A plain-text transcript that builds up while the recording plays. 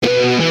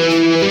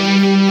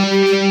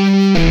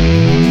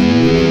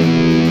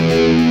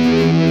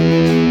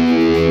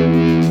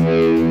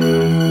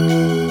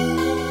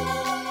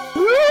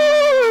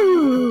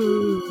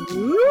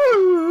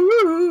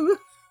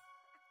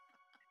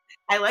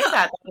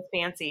was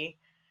fancy.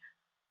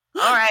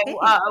 All right.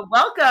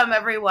 Welcome,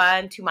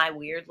 everyone, to my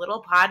weird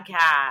little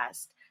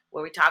podcast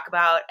where we talk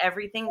about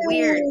everything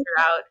weird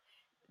throughout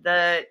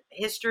the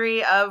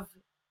history of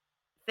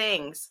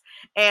things.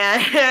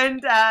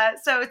 And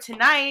so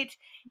tonight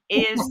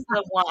is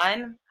the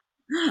one.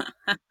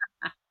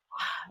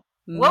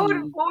 What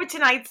would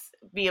tonight's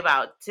be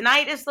about?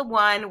 Tonight is the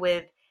one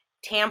with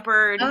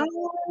tampered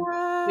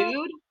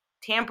food,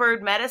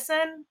 tampered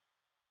medicine.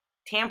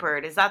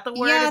 Tampered, is that the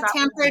word? Yeah,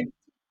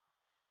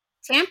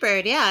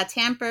 tampered. Yeah,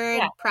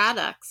 tampered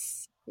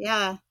products.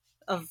 Yeah,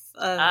 of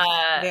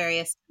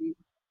various.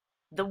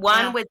 The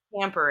one with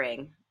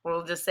tampering.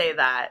 We'll just say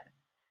that.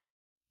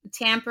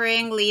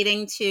 Tampering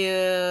leading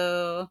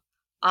to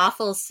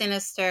awful,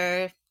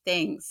 sinister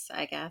things,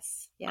 I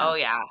guess. Yeah. Oh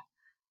yeah.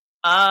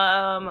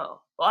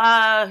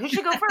 Who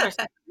should go first?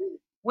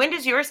 When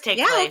does yours take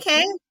place? Yeah,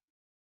 okay.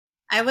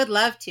 I would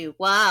love to.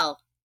 Well,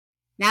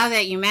 now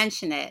that you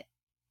mention it,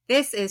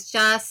 this is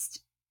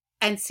just,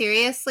 and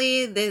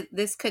seriously,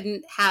 this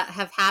couldn't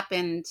have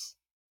happened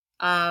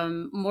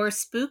more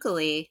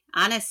spookily,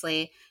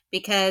 honestly,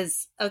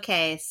 because,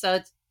 okay, so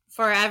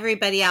for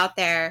everybody out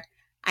there,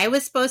 we were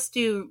supposed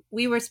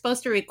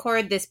to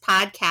record this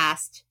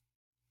podcast.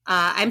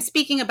 I'm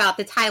speaking about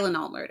the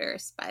Tylenol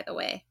murders, by the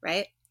way,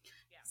 right?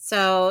 Yeah.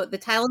 So the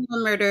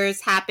Tylenol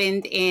murders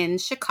happened in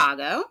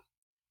Chicago,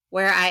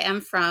 where I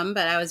am from,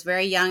 but I was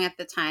very young at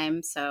the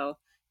time, so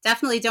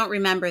definitely don't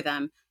remember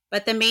them.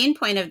 But the main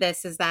point of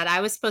this is that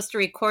I was supposed to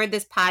record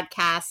this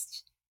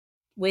podcast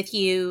with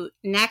you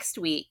next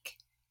week.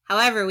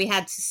 However, we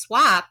had to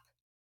swap,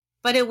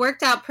 but it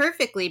worked out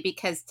perfectly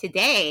because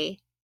today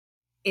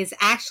is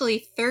actually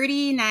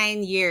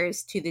 39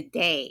 years to the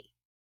day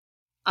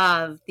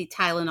of the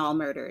Tylenol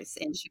murders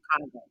in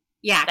Chicago.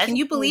 Yeah, can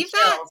you believe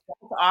that?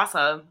 That's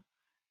awesome.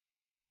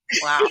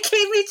 Wow. It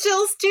gave me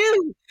chills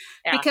too,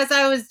 because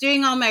I was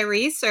doing all my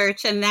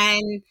research, and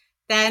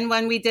then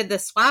when we did the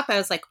swap, I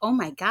was like, oh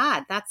my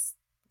God, that's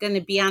going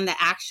to be on the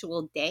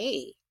actual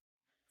day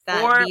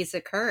that these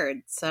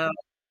occurred. So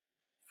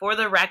for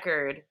the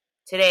record,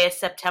 today is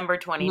September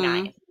 29th.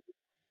 Mm-hmm.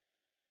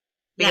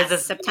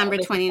 Yes, September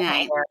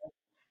 29th.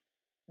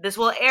 This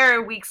will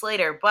air weeks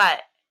later, but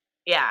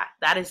yeah,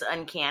 that is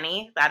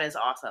uncanny. That is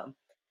awesome.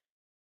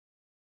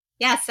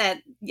 Yes,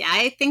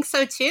 I think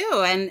so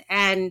too.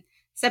 And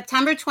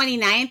September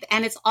 29th,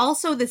 and it's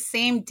also the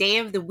same day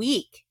of the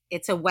week.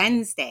 It's a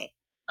Wednesday.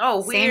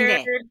 Oh,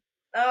 weird.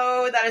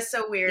 Oh, that is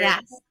so weird.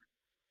 Yes.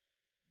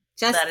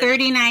 Just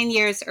 39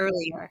 years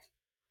earlier.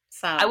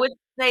 So I would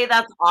say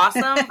that's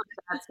awesome, but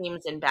that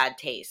seems in bad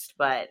taste.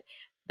 But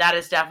that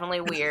is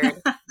definitely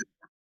weird.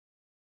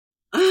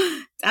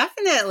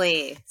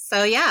 Definitely.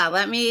 So yeah,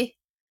 let me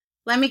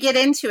get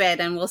into it,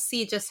 and we'll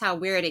see just how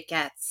weird it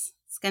gets.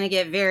 It's going to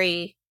get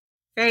very,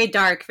 very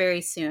dark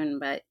very soon,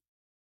 but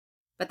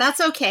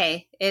that's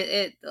okay.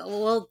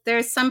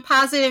 There's some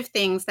positive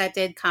things that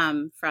did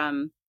come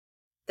from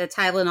the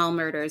Tylenol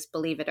murders,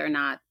 believe it or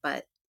not.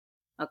 But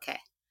okay.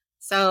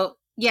 So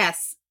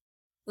yes,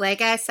 like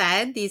I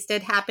said, these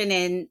did happen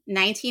in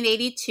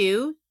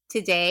 1982,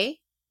 today,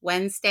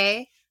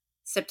 Wednesday,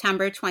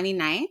 September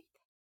 29th,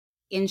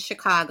 in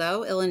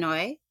Chicago,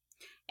 Illinois.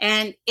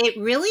 And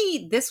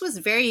this was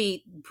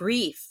very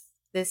brief.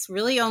 This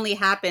really only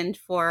happened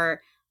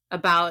for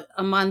about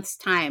a month's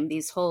time,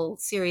 these whole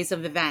series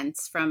of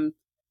events from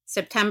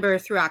September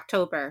through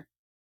October.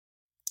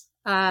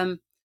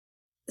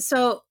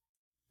 So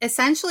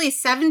essentially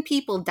 7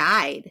 people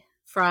died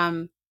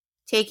from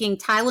taking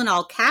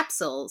Tylenol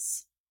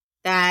capsules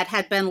that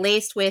had been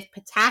laced with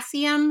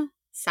potassium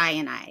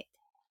cyanide.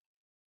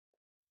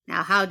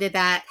 Now, how did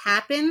that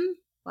happen?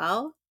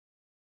 Well,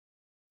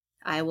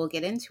 I will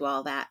get into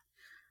all that.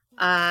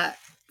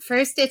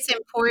 First, it's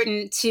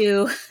important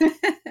to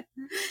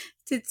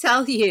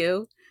tell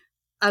you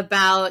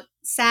about,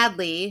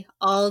 sadly,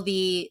 all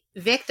the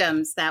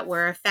victims that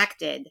were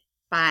affected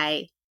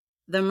by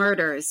the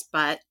murders,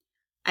 but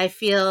I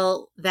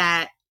feel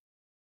that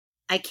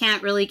I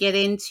can't really get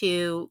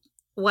into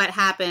what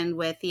happened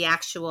with the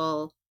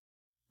actual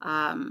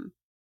the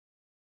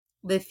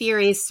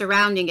theories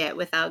surrounding it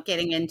without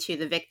getting into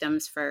the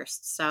victims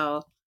first.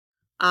 So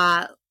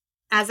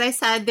as I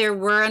said, there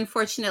were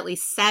unfortunately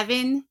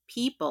 7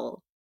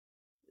 people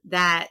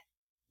that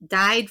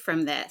died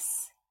from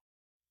this,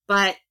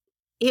 but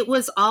it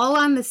was all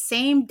on the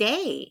same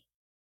day.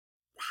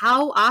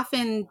 How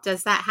often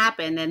does that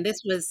happen? And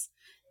this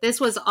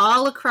was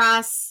all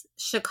across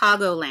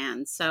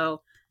Chicagoland.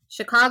 So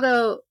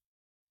Chicago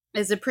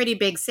is a pretty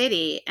big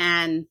city,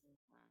 and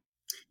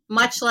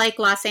much like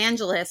Los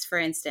Angeles, for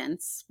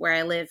instance, where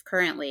I live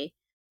currently,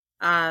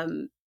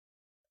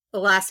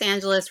 Los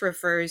Angeles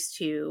refers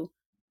to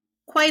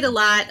quite a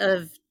lot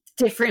of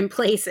different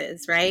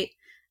places, right?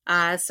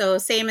 So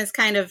same is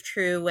kind of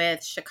true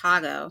with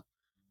Chicago.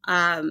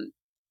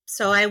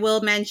 So I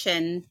will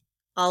mention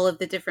all of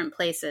the different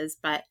places,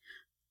 but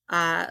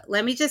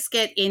let me just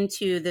get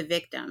into the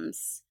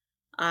victims.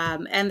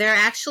 And they're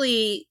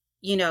actually,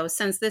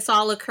 since this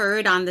all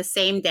occurred on the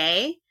same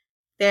day,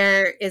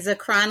 there is a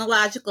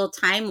chronological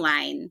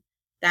timeline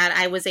that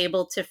I was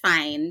able to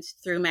find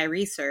through my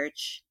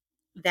research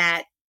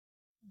that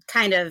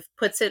kind of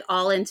puts it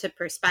all into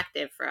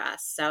perspective for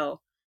us.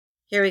 So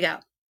here we go.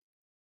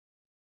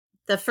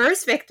 The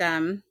first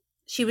victim,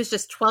 she was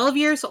just 12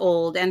 years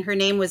old, and her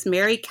name was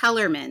Mary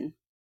Kellerman.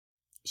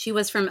 She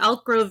was from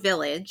Elk Grove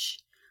Village,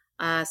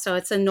 so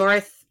it's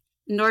a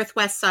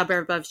northwest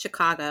suburb of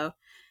Chicago.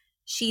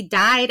 She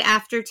died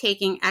after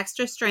taking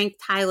extra-strength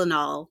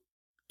Tylenol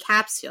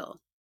capsule,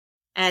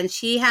 and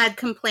she had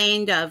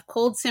complained of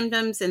cold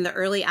symptoms in the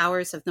early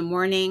hours of the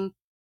morning.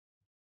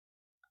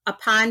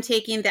 Upon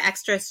taking the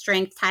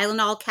extra-strength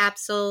Tylenol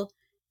capsule,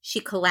 she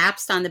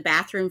collapsed on the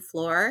bathroom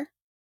floor,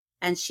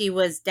 and she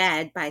was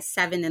dead by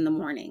 7 in the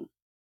morning.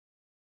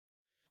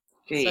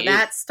 Jeez. So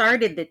that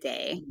started the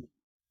day.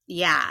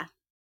 Yeah.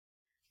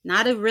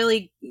 Not a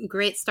really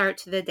great start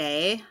to the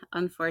day,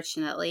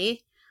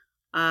 unfortunately,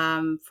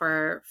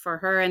 for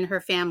her and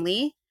her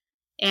family.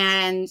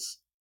 And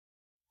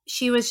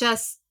she was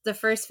just the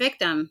first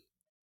victim.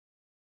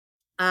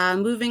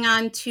 Moving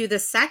on to the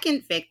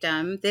second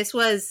victim, this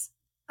was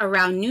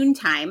around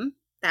noontime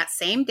that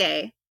same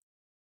day.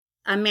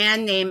 A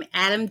man named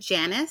Adam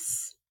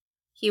Janus.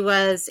 He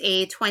was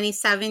a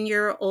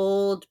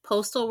 27-year-old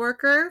postal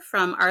worker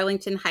from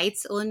Arlington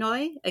Heights,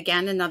 Illinois.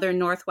 Again, another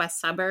northwest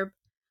suburb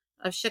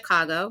of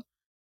Chicago.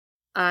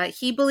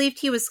 He believed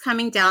he was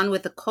coming down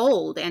with a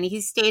cold, and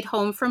he stayed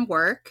home from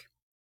work.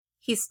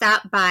 He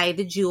stopped by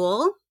the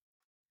Jewel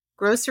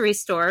grocery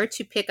store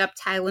to pick up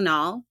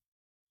Tylenol.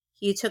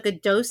 He took a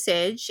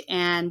dosage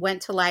and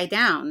went to lie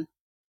down.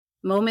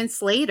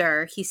 Moments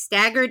later, he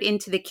staggered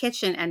into the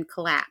kitchen and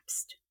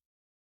collapsed.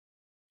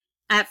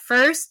 At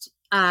first,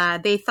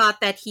 they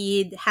thought that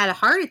he'd had a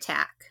heart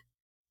attack,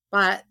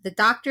 but the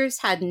doctors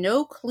had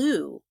no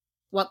clue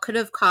what could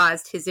have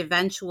caused his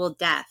eventual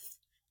death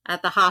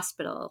at the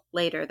hospital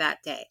later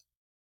that day.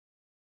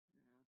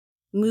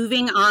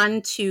 Moving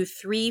on to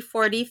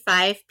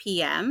 3:45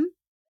 p.m.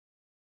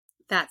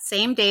 That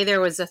same day,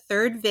 there was a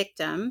third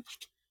victim,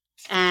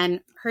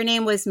 and her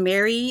name was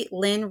Mary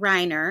Lynn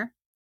Reiner.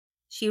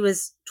 She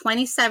was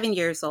 27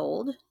 years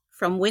old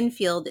from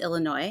Winfield,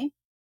 Illinois,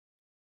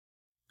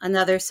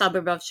 another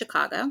suburb of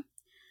Chicago.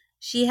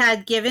 She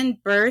had given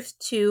birth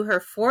to her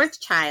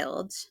fourth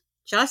child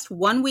just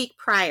 1 week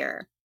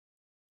prior,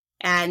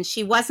 and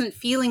she wasn't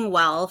feeling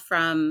well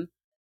from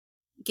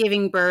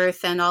giving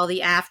birth and all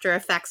the after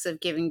effects of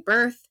giving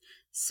birth,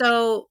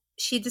 so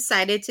she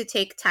decided to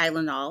take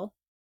Tylenol,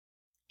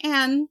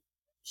 and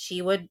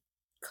she would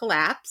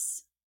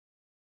collapse.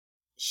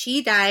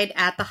 She died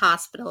at the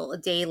hospital a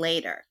day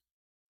later.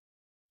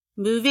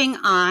 Moving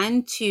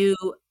on to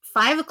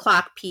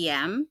 5:00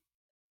 p.m.,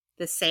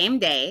 the same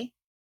day,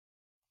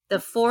 the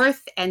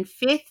fourth and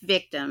fifth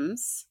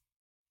victims,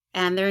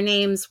 and their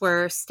names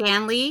were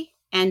Stanley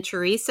and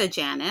Teresa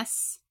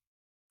Janus.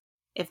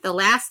 If the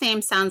last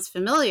name sounds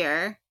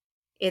familiar,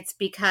 it's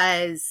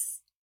because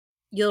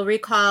you'll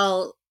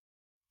recall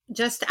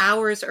just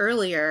hours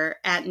earlier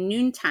at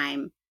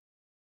noontime,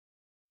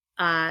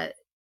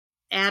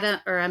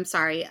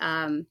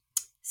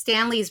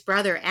 Stanley's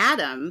brother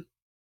Adam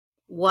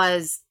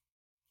was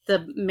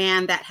the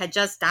man that had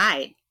just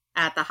died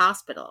at the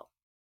hospital.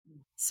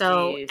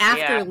 So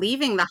after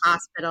leaving the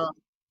hospital,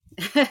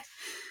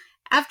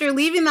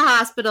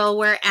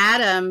 where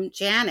Adam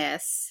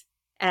Janus,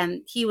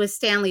 and he was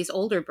Stanley's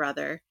older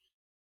brother,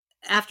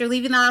 after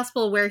leaving the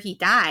hospital where he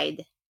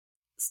died,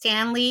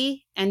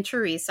 Stanley and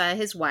Teresa,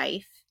 his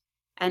wife,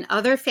 and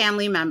other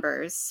family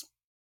members,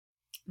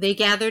 they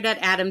gathered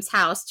at Adam's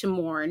house to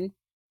mourn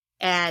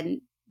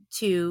and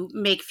to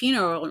make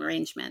funeral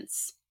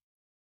arrangements.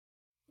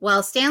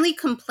 Well, Stanley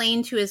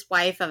complained to his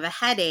wife of a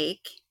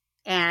headache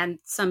and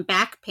some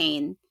back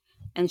pain,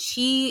 and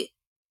she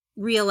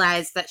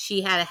realized that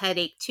she had a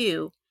headache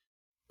too,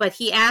 but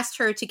he asked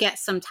her to get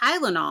some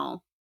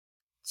Tylenol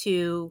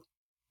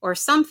or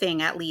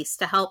something at least,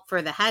 to help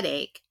for the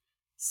headache.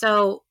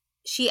 So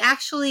she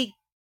actually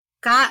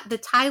got the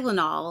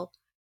Tylenol.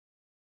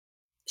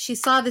 She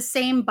saw the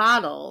same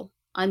bottle,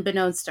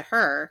 unbeknownst to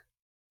her,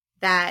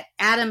 that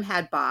Adam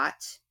had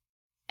bought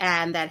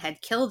and that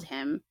had killed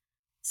him.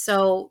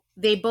 So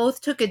they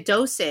both took a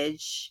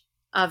dosage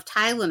of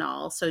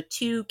Tylenol, so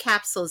 2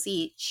 capsules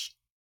each,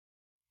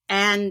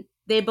 and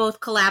they both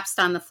collapsed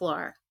on the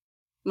floor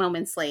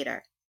moments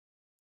later.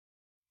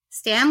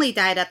 Stanley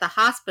died at the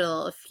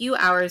hospital a few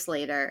hours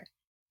later.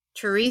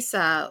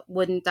 Teresa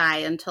wouldn't die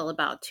until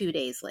about 2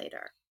 days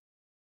later.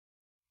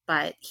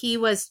 But he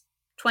was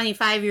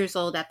 25 years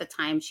old at the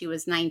time. She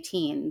was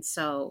 19,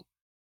 so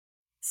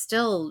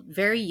still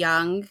very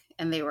young,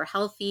 and they were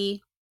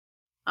healthy.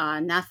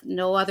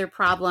 No other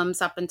problems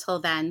up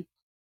until then.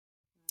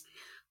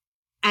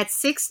 At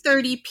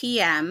 6:30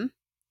 p.m.,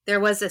 there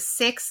was a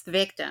sixth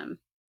victim,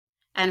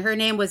 and her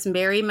name was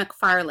Mary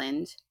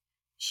McFarland.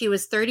 She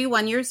was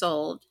 31 years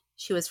old.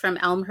 She was from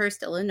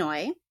Elmhurst,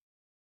 Illinois.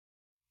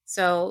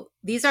 So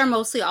these are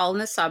mostly all in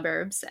the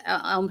suburbs.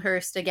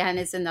 Elmhurst, again,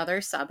 is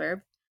another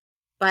suburb.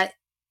 But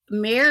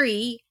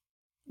Mary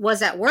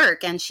was at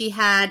work and she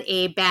had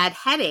a bad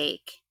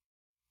headache.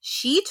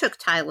 She took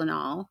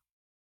Tylenol.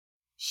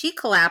 She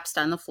collapsed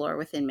on the floor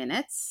within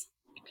minutes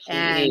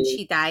and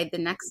she died the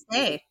next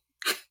day.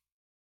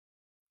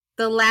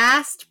 The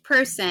last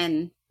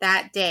person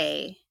that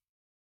day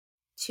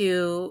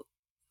to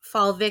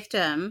fall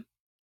victim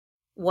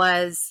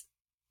was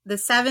the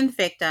seventh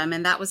victim,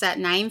 and that was at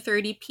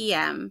 9:30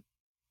 p.m.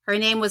 Her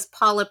name was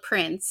Paula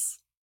Prince.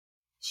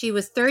 She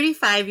was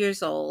 35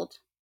 years old.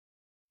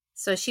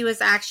 So she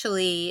was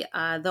actually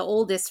the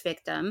oldest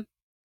victim.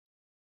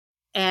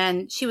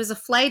 And she was a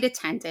flight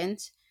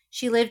attendant.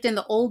 She lived in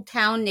the Old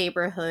Town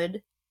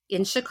neighborhood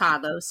in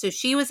Chicago. So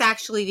she was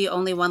actually the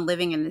only one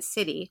living in the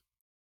city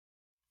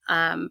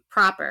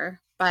proper.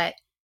 But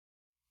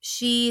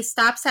she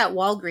stops at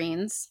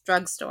Walgreens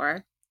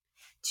drugstore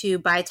to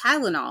buy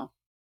Tylenol.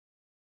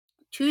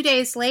 2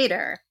 days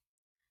later,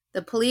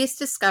 the police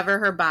discover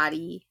her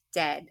body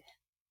dead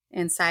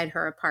inside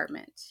her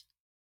apartment.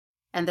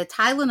 And the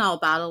Tylenol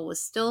bottle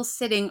was still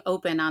sitting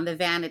open on the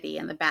vanity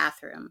in the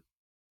bathroom.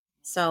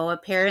 So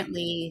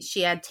apparently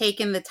she had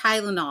taken the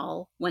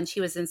Tylenol when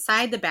she was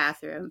inside the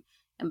bathroom,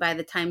 and by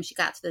the time she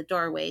got to the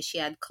doorway, she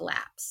had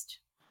collapsed.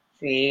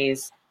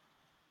 Jeez.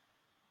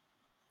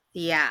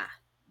 Yeah.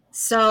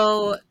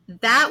 So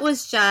that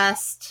was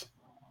just,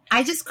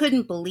 I just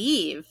couldn't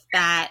believe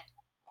that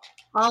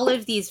all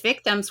of these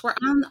victims were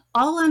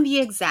all on the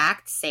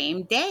exact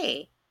same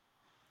day.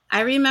 I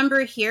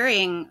remember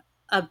hearing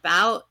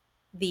about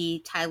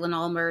the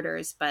Tylenol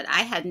murders, but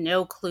I had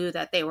no clue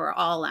that they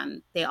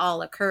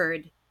all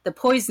occurred. The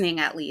poisoning,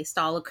 at least,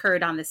 all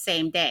occurred on the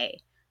same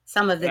day.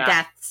 Some of the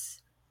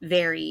deaths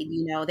varied,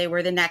 they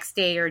were the next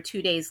day or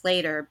 2 days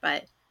later,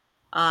 but,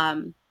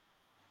 at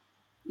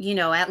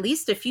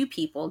least a few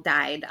people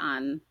died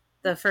on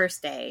the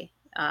first day.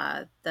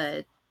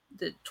 The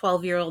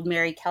 12-year-old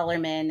Mary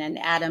Kellerman and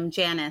Adam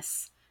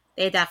Janus,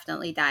 they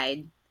definitely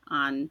died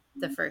on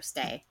the first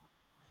day.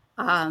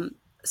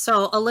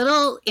 So a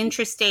little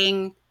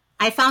interesting,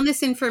 I found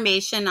this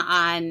information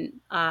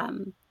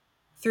on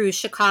through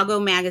Chicago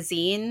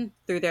Magazine,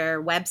 through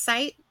their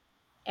website.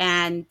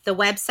 And the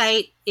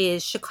website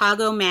is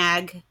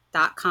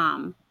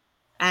chicagomag.com.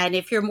 And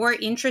if you're more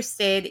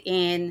interested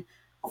in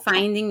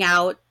finding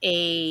out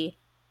a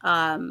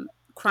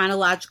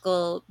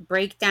chronological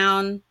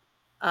breakdown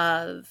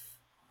of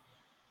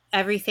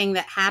everything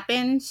that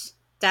happened,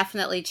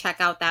 definitely check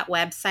out that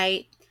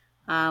website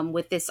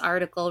with this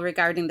article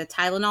regarding the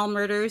Tylenol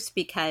murders,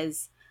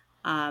 because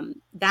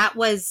that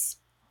was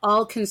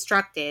all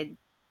constructed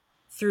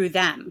through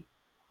them.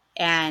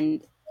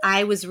 And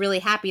I was really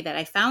happy that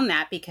I found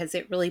that, because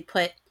it really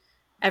put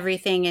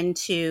everything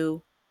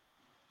into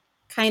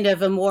kind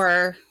of a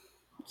more,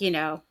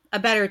 a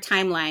better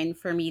timeline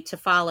for me to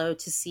follow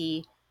to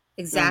see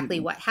exactly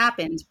what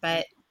happened.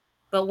 But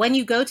when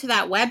you go to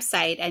that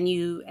website and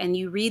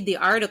you read the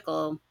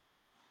article,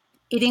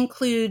 it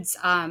includes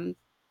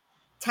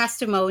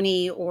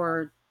testimony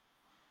or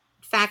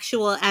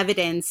factual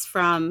evidence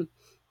from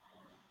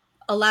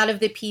a lot of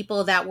the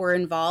people that were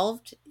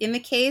involved in the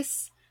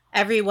case.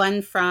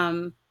 Everyone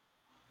from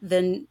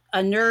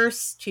a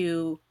nurse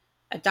to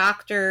a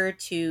doctor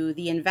to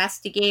the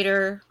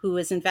investigator who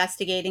was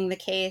investigating the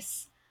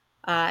case.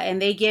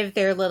 And they give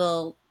their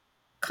little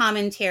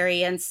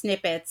commentary and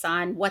snippets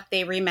on what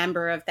they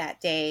remember of that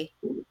day.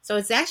 So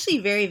it's actually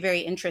very, very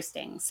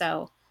interesting.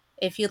 So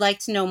if you'd like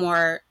to know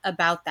more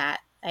about that,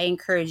 I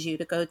encourage you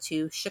to go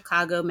to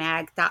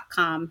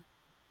chicagomag.com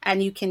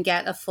and you can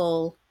get a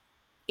full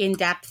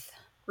in-depth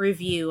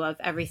review of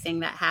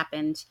everything that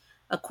happened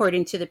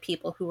according to the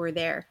people who were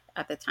there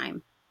at the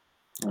time.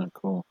 Oh,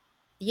 cool.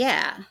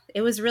 Yeah,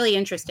 it was really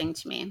interesting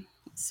to me.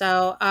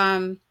 So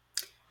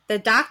the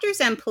doctors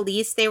and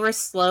police, they were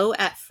slow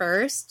at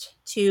first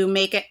to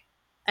make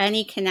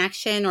any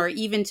connection or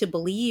even to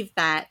believe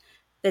that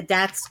the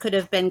deaths could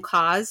have been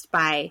caused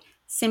by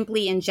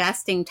simply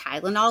ingesting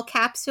Tylenol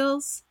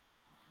capsules.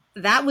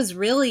 That was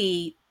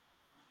really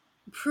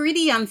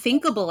pretty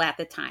unthinkable at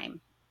the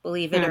time,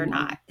 believe it or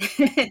not,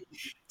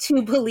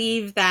 to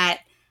believe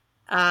that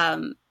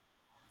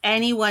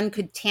anyone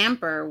could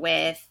tamper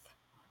with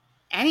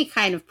any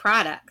kind of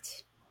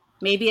product,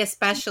 maybe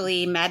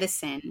especially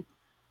medicine,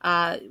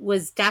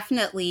 was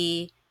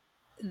definitely,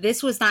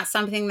 this was not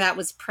something that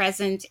was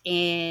present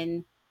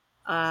in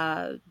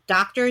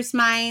doctors'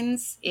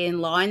 minds,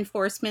 in law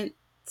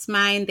enforcement's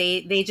mind.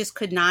 They just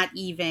could not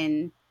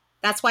even,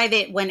 that's why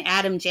when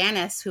Adam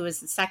Janus, who was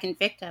the second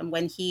victim,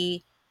 when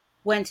he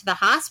went to the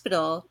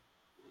hospital,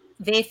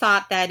 they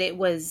thought that it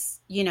was,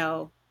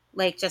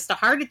 like just a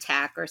heart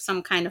attack or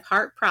some kind of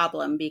heart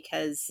problem,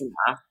 because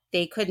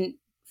they couldn't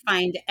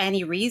find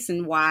any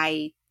reason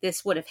why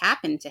this would have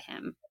happened to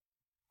him.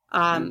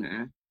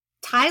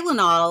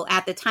 Tylenol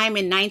at the time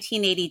in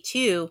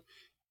 1982,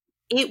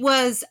 it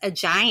was a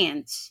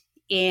giant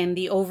in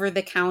the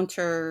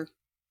over-the-counter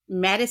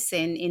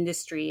medicine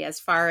industry as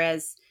far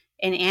as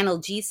an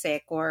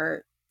analgesic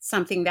or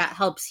something that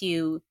helps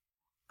you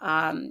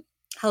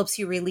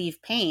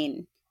relieve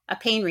pain, a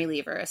pain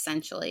reliever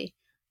essentially.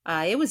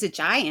 It was a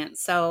giant.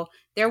 So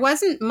there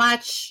wasn't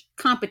much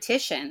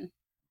competition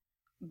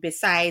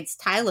besides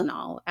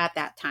Tylenol at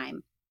that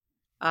time.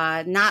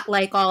 Not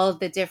like all of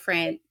the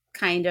different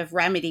kind of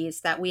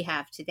remedies that we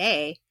have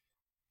today.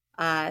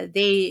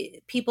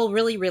 People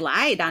really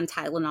relied on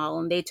Tylenol,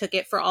 and they took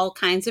it for all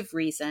kinds of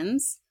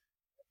reasons.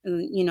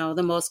 You know,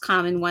 the most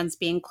common ones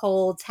being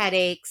colds,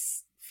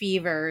 headaches,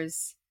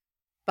 fevers.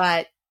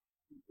 But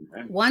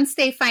once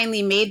they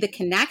finally made the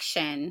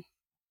connection,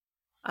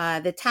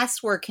 the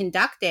tests were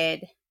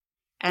conducted,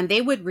 and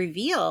they would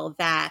reveal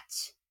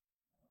that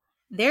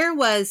there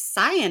was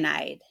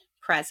cyanide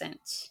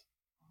present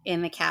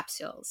in the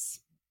capsules.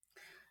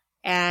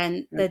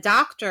 And the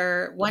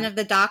doctor, one of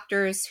the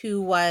doctors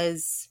who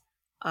was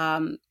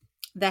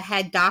the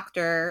head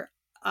doctor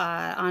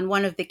on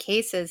one of the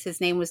cases,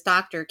 his name was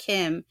Dr.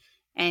 Kim,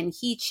 and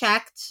he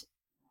checked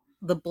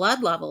the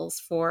blood levels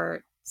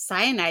for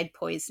cyanide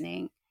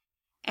poisoning.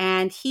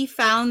 And he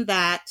found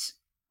that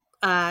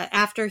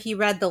after he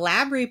read the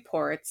lab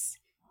reports,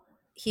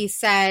 he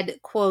said,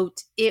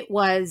 quote, it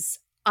was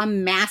a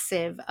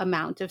massive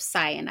amount of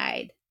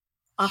cyanide,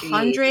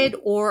 100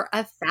 or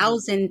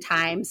 1,000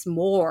 times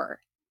more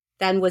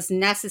than was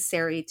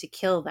necessary to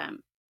kill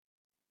them.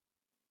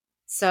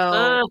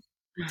 So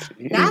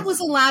that was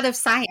a lot of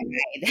cyanide.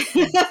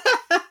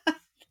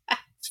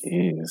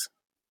 Jeez.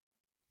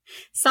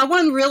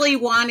 Someone really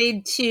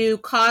wanted to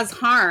cause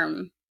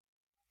harm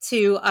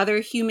to other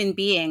human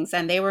beings,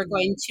 and they were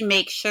going to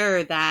make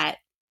sure that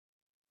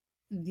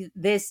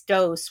this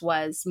dose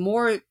was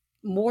more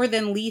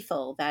than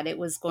lethal, that it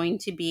was going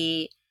to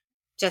be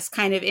just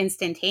kind of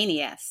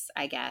instantaneous,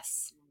 I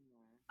guess.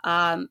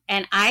 And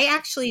I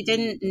actually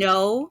didn't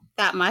know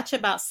that much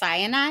about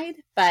cyanide,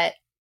 but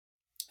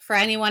for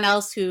anyone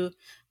else who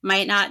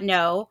might not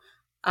know,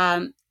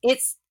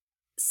 it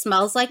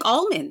smells like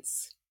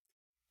almonds.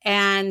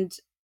 And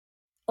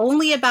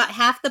only about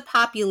half the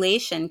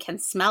population can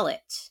smell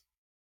it.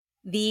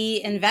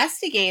 The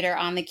investigator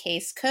on the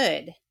case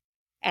could.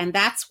 And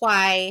that's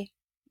why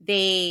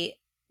they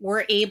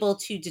were able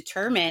to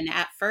determine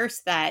at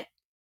first that,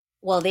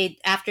 well,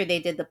 after they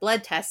did the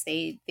blood test,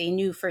 they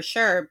knew for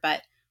sure.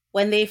 But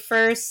when they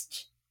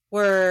first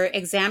were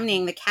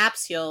examining the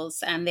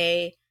capsules and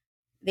they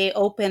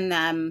opened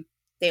them,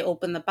 they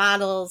opened the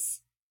bottles,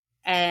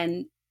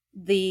 and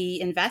the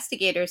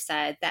investigator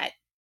said that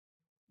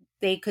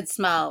they could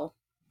smell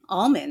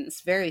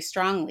almonds very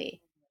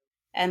strongly.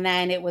 And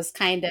then it was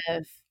kind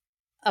of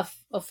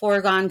a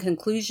foregone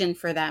conclusion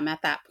for them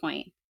at that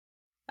point.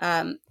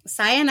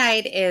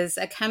 Cyanide is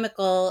a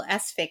chemical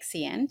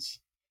asphyxiant.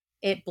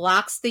 It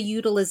blocks the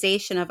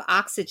utilization of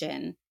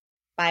oxygen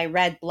by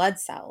red blood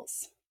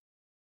cells.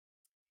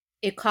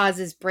 It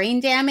causes brain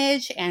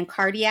damage and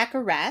cardiac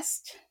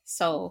arrest.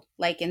 So,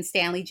 like in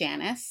Stanley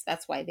Janus,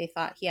 that's why they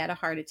thought he had a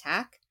heart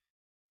attack.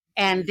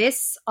 And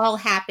this all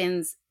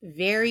happens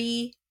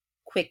very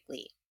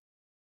quickly.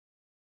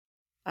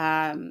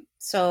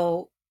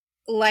 So,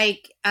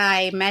 like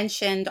I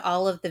mentioned,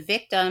 all of the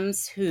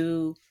victims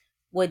who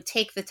would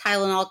take the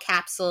Tylenol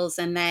capsules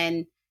and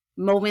then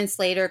moments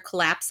later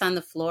collapse on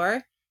the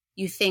floor,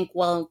 you think,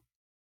 well,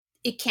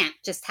 it can't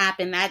just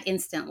happen that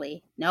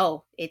instantly.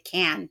 No, it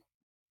can.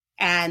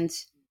 And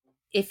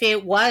if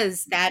it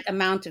was that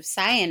amount of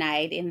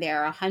cyanide in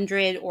there,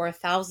 100 or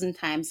 1,000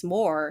 times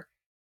more,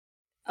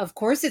 of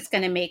course it's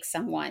going to make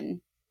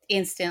someone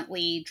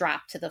instantly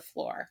drop to the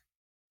floor.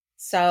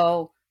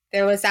 So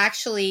there was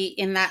actually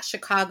in that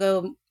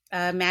Chicago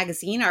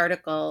magazine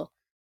article,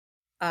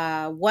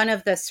 one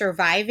of the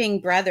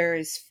surviving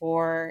brothers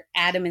for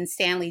Adam and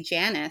Stanley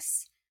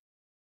Janus,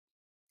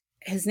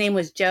 his name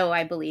was Joe,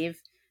 I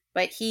believe,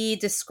 but he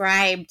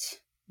described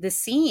the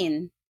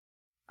scene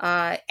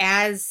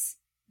as,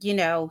 you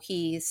know,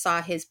 he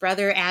saw his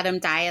brother Adam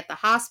die at the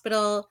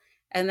hospital,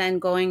 and then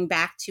going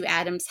back to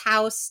Adam's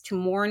house to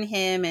mourn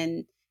him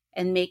and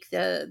make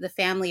the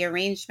family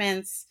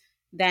arrangements.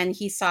 Then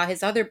he saw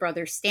his other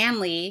brother,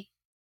 Stanley.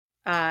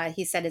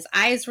 He said his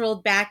eyes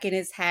rolled back in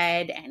his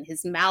head and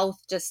his mouth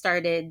just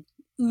started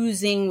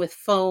oozing with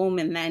foam.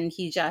 And then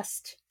he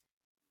just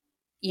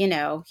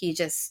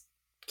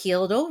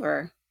keeled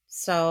over.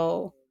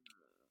 So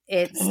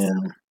it's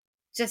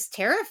just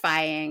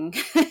terrifying.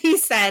 He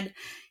said,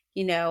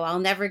 I'll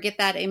never get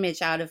that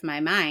image out of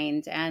my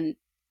mind. And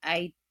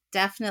I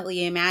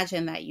definitely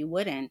imagine that you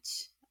wouldn't.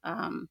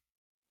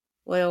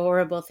 What a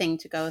horrible thing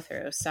to go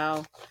through.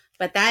 So,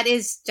 but that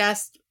is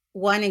just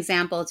one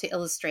example to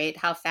illustrate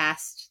how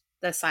fast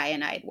the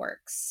cyanide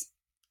works,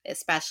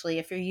 especially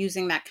if you're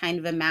using that kind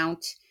of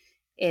amount.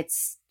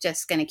 It's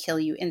just going to kill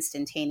you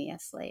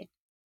instantaneously.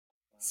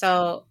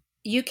 So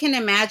you can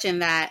imagine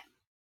that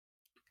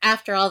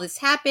after all this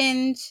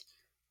happened,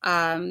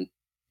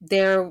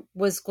 there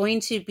was going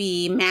to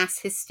be mass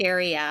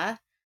hysteria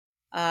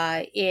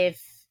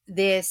if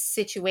this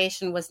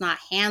situation was not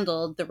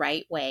handled the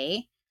right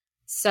way.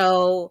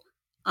 So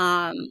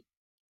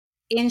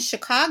in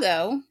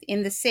Chicago,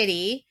 in the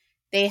city,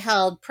 they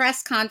held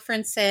press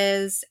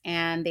conferences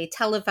and they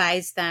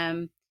televised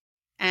them.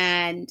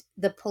 And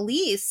the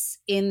police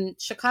in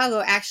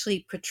Chicago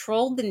actually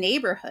patrolled the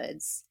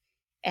neighborhoods,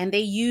 and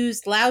they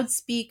used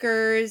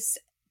loudspeakers,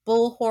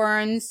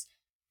 bullhorns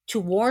to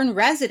warn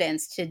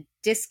residents to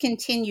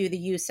discontinue the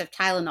use of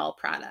Tylenol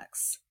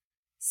products.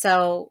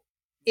 So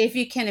if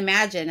you can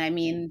imagine, I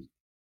mean,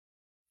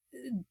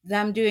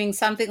 them doing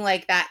something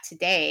like that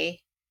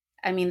today,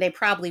 I mean, they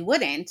probably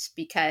wouldn't,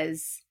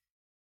 because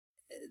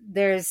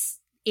there's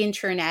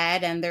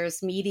internet and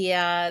there's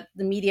media.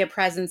 The media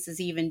presence is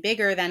even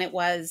bigger than it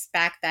was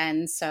back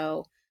then.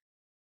 So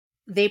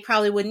they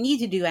probably wouldn't need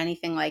to do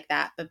anything like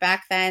that. But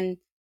back then,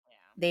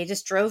 they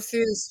just drove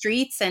through the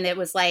streets, and it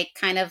was like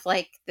kind of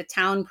like the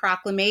town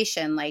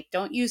proclamation, like,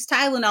 don't use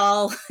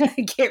Tylenol,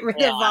 get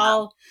rid of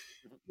all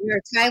your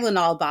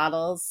Tylenol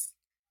bottles.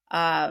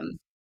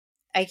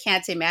 I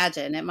can't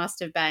imagine. It must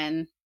have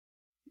been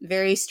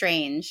very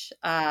strange.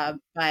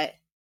 But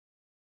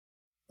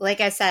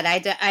like I said,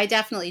 I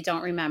definitely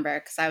don't remember,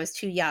 because I was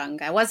too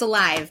young. I was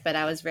alive, but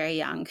I was very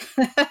young.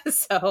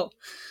 So,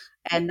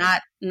 and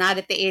not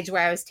at the age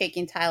where I was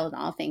taking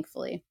Tylenol,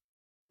 thankfully.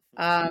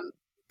 But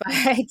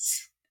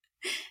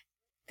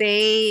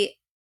they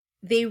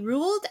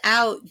ruled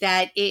out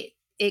that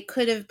it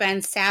could have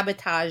been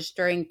sabotage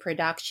during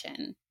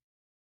production.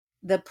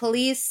 The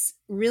police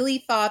really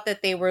thought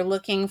that they were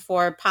looking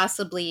for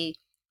possibly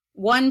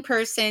one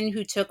person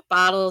who took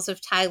bottles of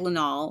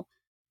Tylenol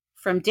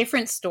from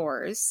different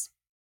stores,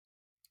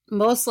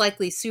 most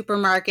likely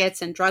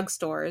supermarkets and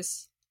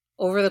drugstores,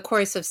 over the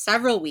course of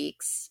several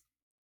weeks,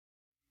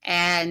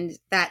 and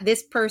that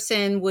this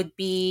person would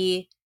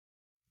be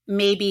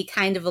maybe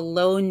kind of a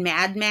lone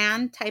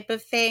madman type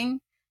of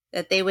thing,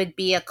 that they would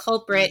be a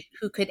culprit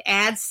who could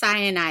add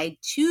cyanide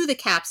to the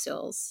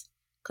capsules,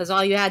 because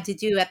all you had to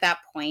do at that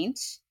point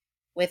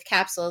with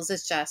capsules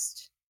is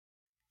just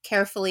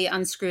carefully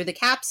unscrew the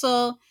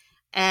capsule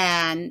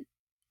and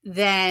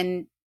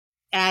then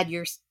add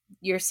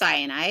your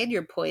cyanide,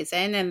 your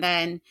poison, and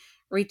then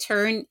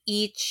return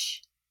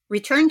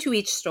to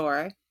each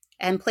store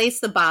and place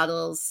the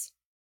bottles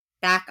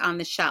back on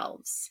the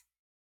shelves.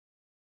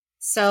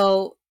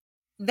 So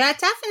that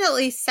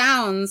definitely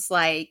sounds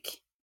like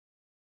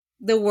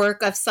the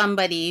work of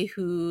somebody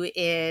who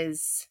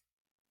is,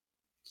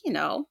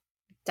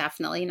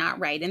 definitely not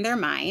right in their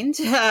mind,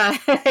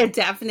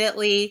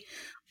 definitely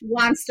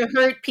wants to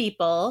hurt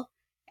people,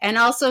 and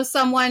also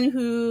someone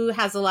who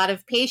has a lot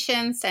of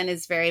patience and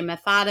is very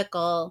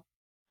methodical,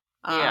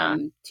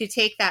 to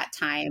take that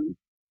time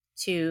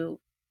to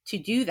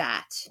do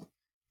that.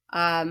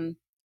 Kind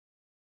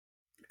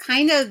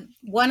of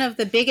one of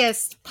the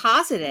biggest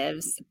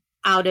positives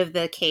out of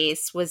the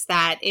case was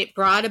that it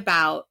brought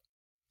about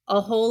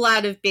a whole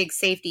lot of big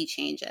safety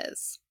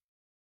changes.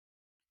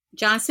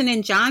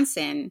 Johnson &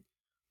 Johnson,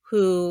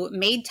 who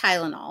makes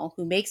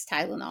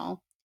Tylenol,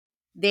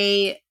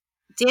 they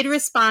did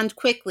respond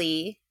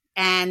quickly,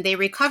 and they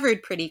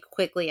recovered pretty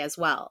quickly as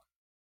well.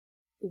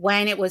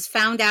 When it was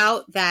found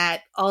out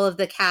that all of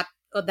the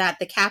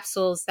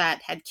capsules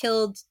that had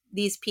killed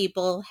these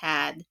people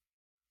had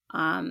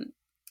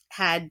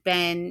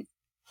been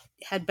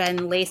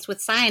laced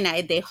with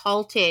cyanide, they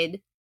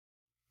halted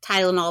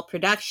Tylenol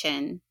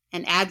production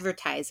and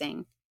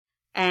advertising.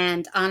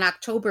 And on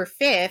October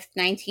 5th,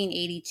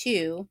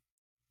 1982,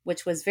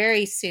 which was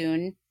very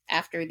soon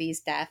after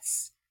these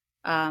deaths,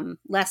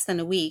 less than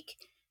a week,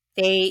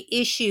 they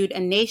issued a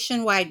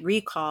nationwide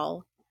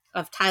recall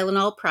of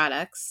Tylenol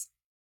products.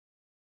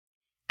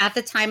 At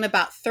the time,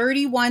 about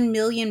 31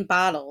 million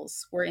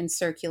bottles were in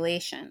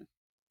circulation.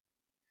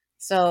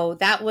 So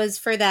that was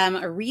for them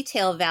a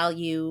retail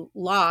value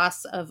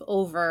loss of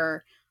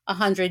over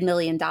 $100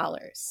 million.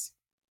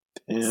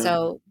 Yeah.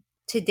 So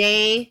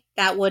today,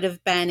 that would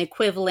have been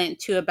equivalent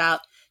to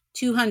about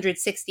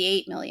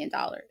 $268 million.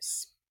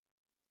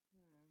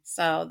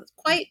 So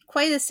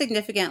quite a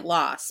significant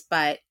loss,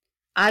 but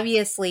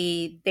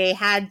obviously they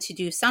had to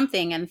do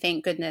something, and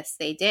thank goodness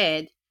they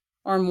did,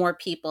 or more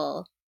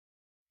people,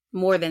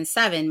 more than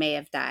 7 may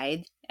have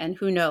died. And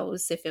who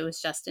knows if it was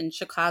just in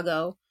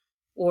Chicago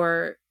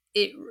or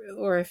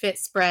if it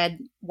spread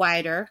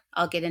wider.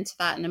 I'll get into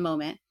that in a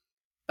moment.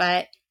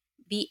 But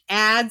the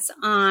ads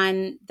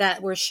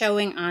that were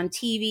showing on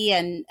TV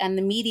and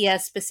the media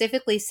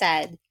specifically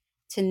said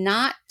to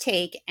not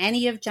take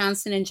any of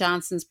Johnson &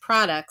 Johnson's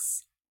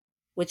products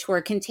which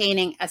were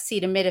containing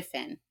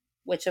acetaminophen,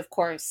 which, of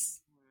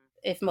course,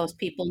 if most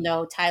people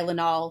know,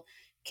 Tylenol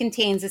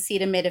contains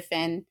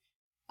acetaminophen.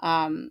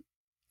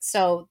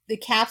 So the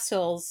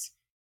capsules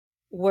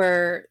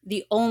were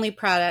the only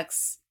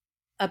products,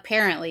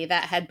 apparently,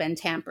 that had been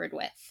tampered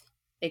with.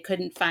 They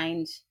couldn't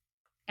find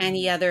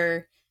any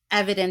other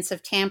evidence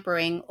of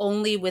tampering,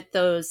 only with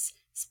those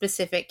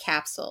specific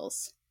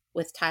capsules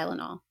with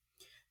Tylenol.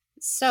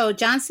 So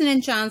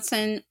Johnson &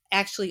 Johnson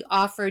actually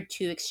offered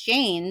to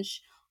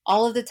exchange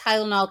all of the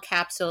Tylenol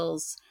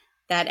capsules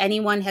that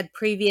anyone had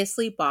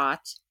previously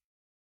bought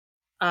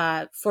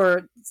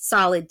for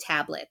solid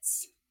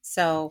tablets.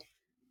 So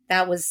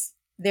that was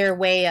their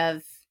way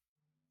of,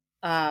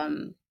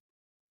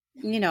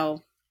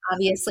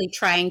 obviously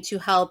trying to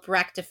help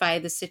rectify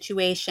the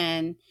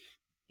situation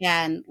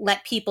and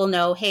let people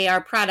know, hey,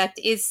 our product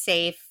is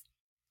safe.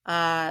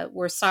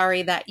 We're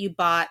sorry that you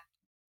bought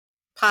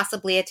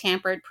possibly a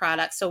tampered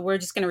product, so we're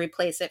just going to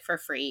replace it for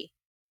free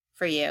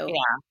for you.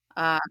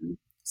 Yeah.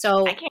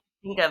 So I can't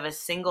think of a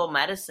single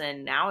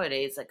medicine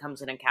nowadays that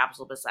comes in a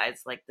capsule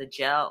besides like the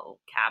gel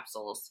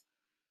capsules.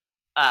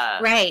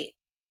 Right.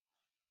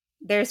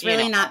 There's You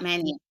really know, not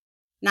many.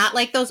 Not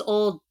like those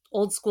old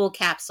school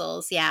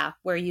capsules, yeah,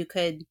 where you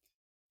could,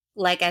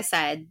 like I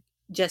said,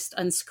 just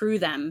unscrew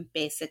them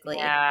basically,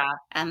 yeah.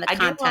 and the I do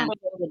remember content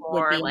those would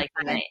more be like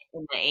in inside.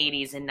 the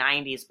 80s and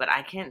 90s, but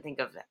I can't think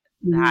of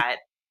Mhm. that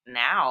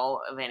now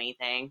of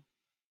anything.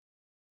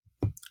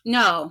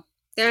 No,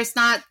 there's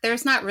not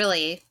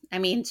really. I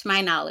mean, to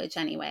my knowledge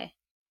anyway.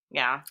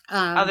 Yeah.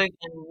 Um Other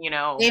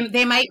than,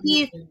 they might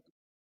be,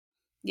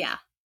 yeah.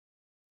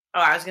 oh,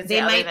 I was gonna say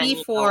They other might than,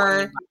 be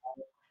for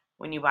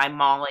when you buy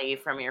Molly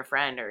from your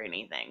friend or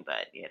anything,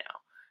 but yeah,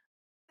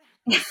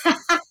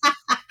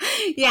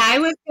 I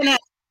was gonna.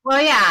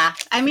 Well, yeah.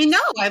 I mean, no.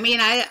 I mean,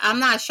 I'm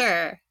not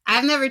sure.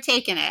 I've never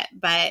taken it,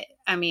 but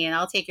I mean,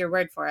 I'll take your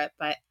word for it.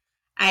 But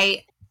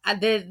I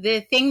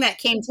the thing that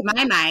came to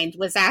my mind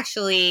was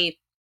actually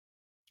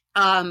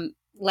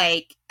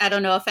like I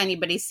don't know if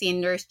anybody's seen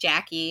Nurse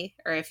Jackie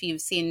or if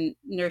you've seen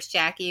Nurse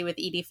Jackie with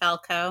Edie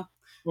Falco,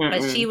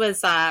 but she Mm-mm.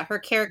 was her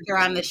character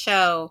on the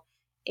show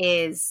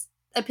is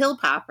a pill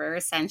popper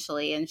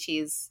essentially, and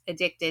she's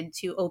addicted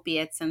to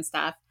opiates and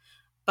stuff.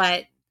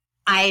 But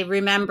I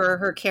remember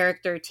her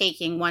character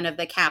taking one of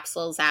the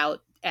capsules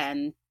out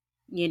and,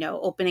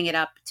 opening it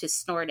up to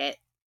snort it,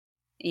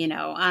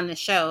 on the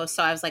show.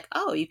 So I was like,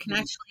 oh, you can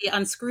actually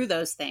unscrew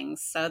those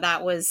things. So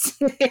that was,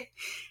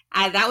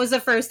 that was the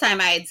first time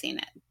I had seen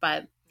it.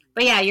 But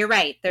yeah, you're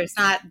right.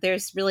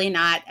 There's really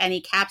not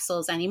any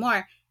capsules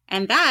anymore.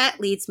 And that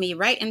leads me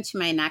right into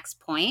my next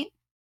point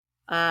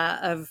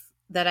of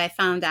that I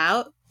found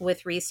out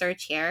with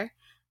research here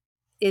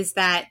is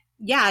that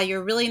yeah,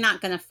 you're really not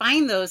going to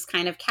find those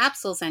kind of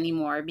capsules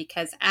anymore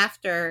because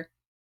after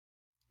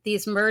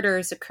these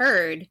murders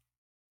occurred,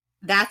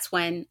 that's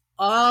when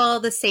all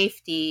the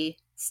safety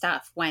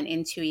stuff went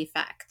into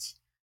effect.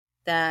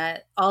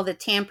 All the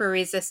tamper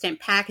resistant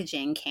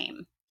packaging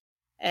came.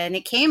 And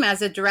it came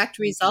as a direct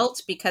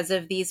result because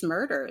of these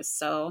murders.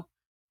 So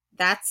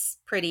that's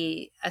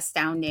pretty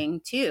astounding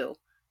too,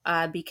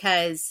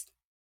 because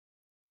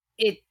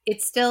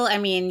it still, I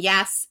mean,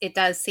 yes, it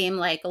does seem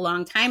like a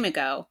long time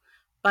ago,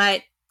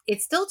 but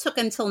it still took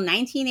until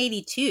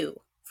 1982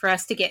 for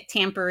us to get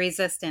tamper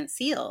resistant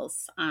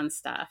seals on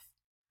stuff.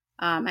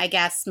 I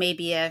guess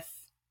maybe if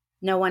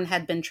no one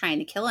had been trying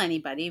to kill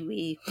anybody,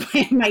 we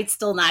might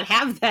still not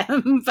have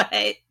them.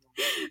 But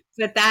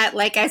that,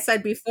 like I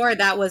said before,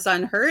 that was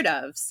unheard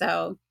of.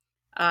 So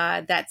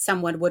that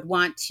someone would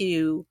want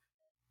to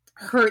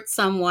hurt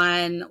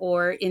someone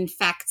or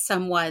infect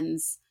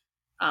someone's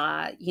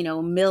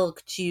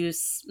milk,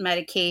 juice,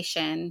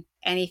 medication,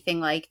 anything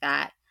like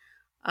that.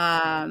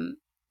 Um,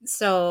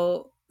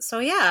 so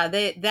yeah,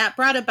 that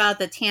brought about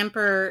the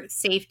tamper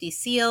safety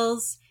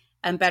seals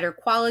and better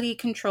quality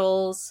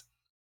controls.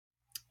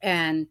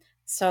 And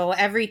so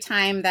every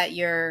time that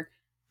you're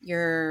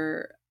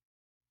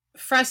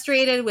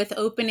frustrated with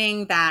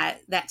opening that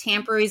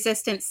tamper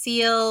resistant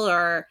seal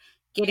or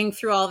getting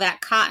through all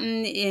that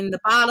cotton in the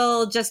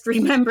bottle, just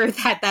remember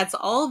that that's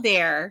all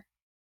there.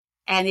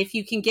 And if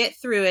you can get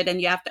through it and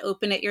you have to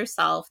open it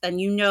yourself, then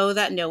you know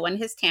that no one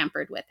has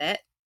tampered with it.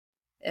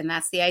 And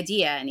that's the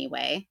idea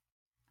anyway.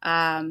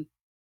 Um,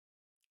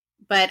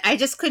 but I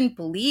just couldn't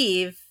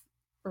believe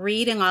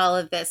reading all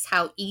of this,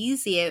 how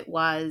easy it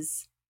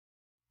was.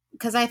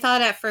 Because I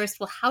thought at first,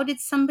 well, how did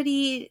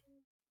somebody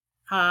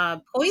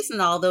poison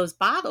all those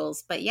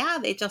bottles? But yeah,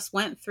 they just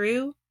went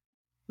through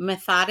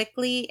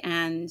methodically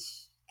and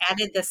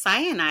added the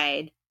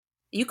cyanide.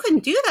 You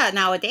couldn't do that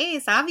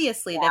nowadays.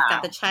 Obviously, they've got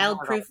Yeah. the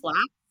childproof locks,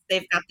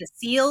 they've got the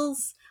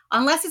seals,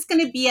 unless it's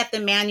going to be at the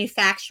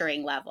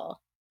manufacturing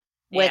level,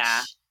 Yeah. which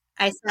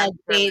I I'm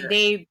said sure.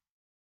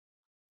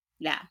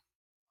 yeah.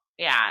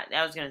 Yeah,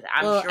 I was gonna say,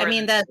 I'm Well, I sure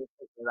mean that they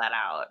figure that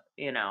out.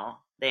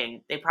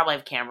 They probably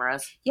have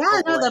cameras,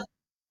 yeah, no,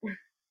 hopefully.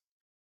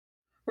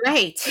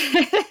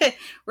 right,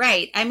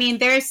 right. I mean,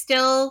 there's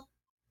still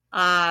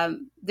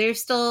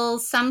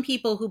some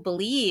people who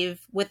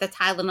believe with the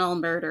Tylenol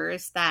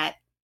murders that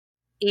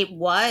it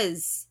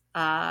was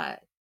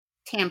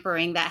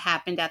tampering that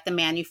happened at the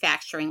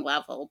manufacturing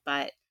level,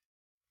 but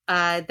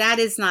that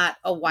is not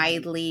a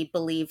widely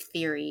believed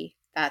theory.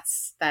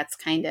 That's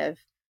kind of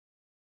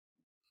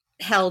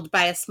held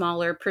by a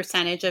smaller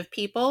percentage of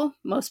people.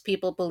 Most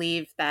people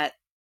believe that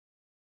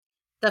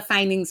the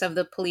findings of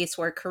the police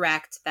were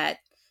correct, that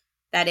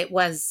it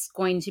was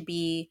going to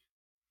be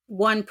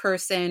one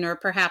person or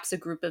perhaps a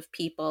group of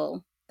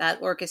people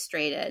that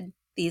orchestrated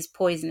these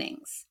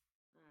poisonings.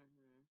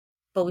 Mhm.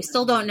 But we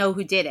still don't know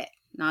who did it.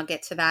 And I'll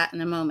get to that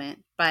in a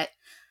moment. But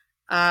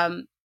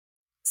um,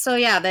 so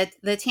yeah,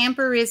 the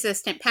tamper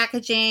resistant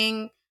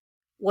packaging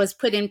was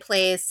put in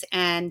place,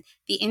 and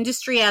the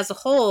industry as a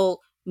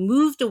whole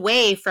moved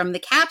away from the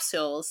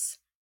capsules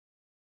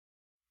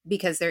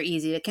because they're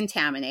easy to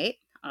contaminate,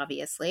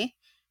 obviously,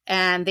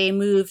 and they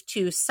moved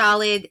to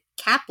solid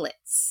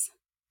caplets.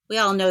 We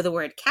all know the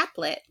word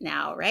caplet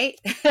now, right?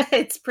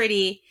 It's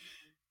pretty,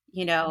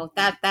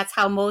 that's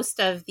how most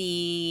of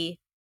the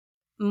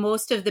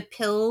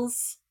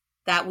pills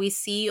that we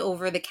see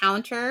over the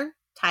counter,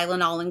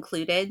 Tylenol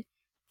included,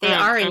 they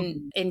are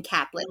in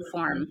caplet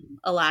form,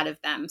 a lot of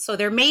them. So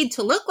they're made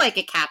to look like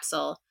a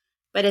capsule,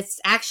 but it's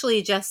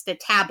actually just a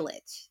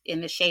tablet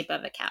in the shape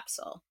of a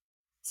capsule.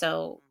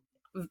 So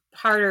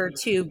harder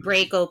to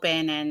break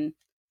open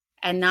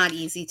and not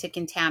easy to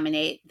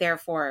contaminate,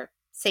 therefore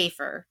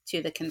safer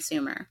to the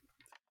consumer.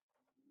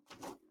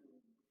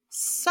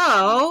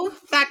 So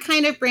that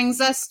kind of brings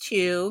us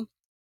to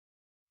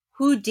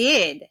who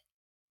did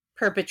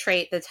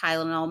perpetrate the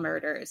Tylenol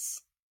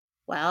murders.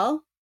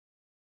 Well,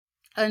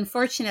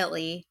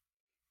 unfortunately,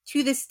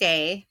 to this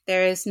day,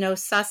 there is no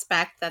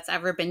suspect that's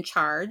ever been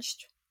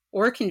charged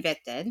or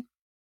convicted.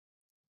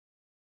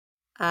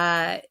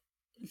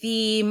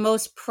 The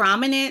most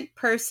prominent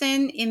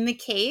person in the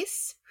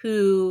case,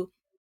 who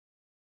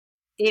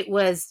it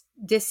was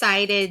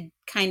decided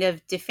kind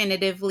of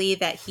definitively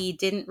that he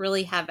didn't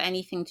really have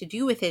anything to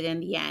do with it in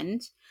the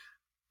end,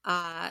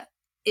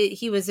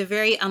 he was a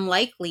very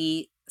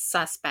unlikely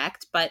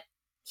suspect, but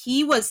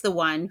he was the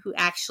one who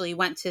actually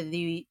went to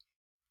the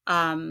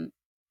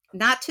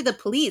not to the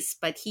police,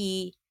 but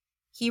he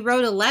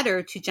wrote a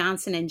letter to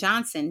Johnson &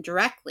 Johnson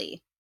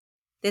directly.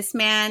 This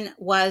man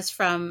was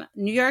from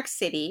New York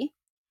City,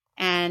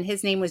 and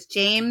his name was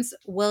James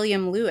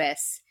William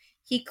Lewis.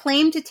 He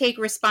claimed to take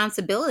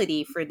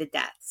responsibility for the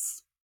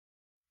deaths.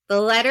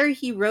 The letter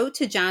he wrote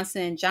to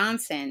Johnson &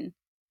 Johnson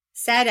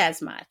said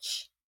as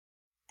much.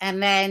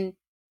 And then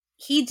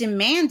he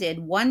demanded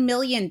 $1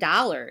 million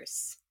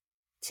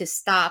to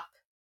stop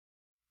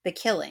the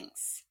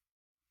killings.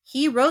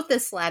 He wrote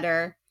this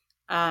letter,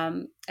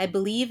 I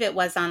believe it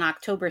was on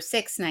October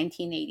 6,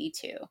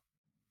 1982.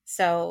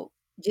 So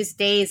just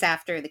days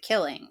after the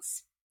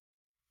killings.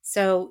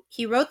 So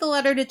he wrote the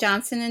letter to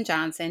Johnson &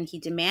 Johnson. He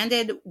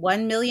demanded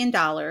 $1 million,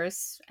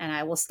 and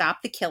I will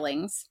stop the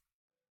killings.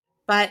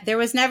 But there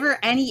was never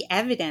any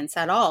evidence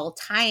at all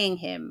tying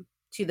him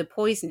to the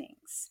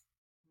poisonings.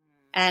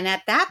 And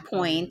at that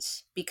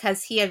point,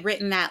 because he had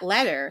written that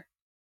letter,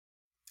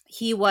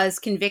 he was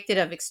convicted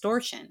of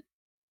extortion.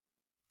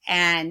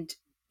 And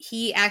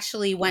he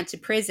actually went to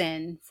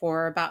prison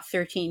for about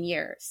 13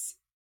 years.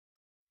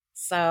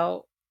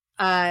 So,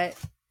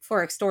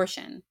 for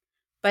extortion.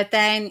 But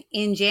then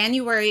in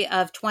January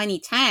of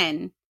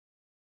 2010,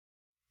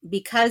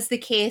 because the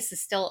case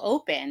is still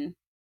open,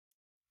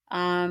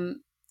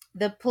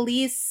 the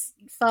police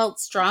felt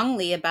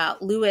strongly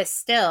about Lewis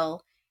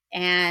still,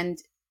 and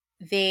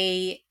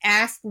they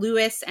asked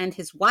Lewis and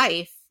his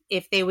wife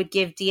if they would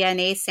give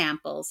DNA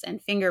samples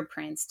and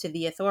fingerprints to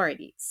the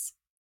authorities.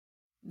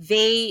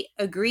 They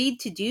agreed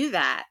to do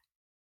that,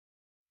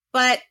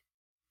 but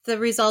the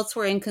results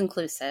were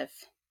inconclusive.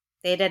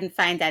 They didn't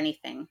find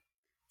anything.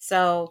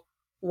 So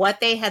what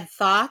they had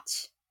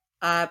thought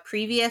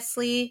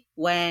previously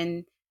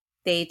when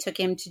they took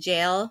him to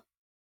jail,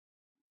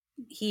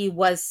 he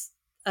was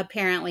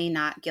apparently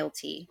not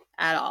guilty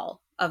at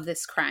all of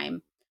this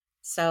crime.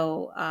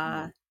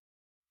 So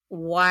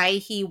why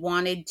he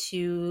wanted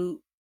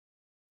to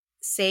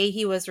say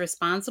he was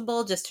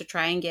responsible just to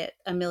try and get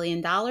 $1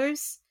 million,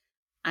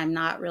 I'm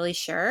not really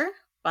sure,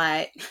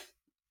 but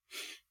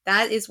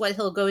that is what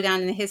he'll go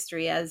down in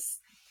history as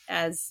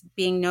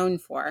being known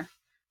for.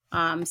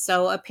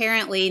 So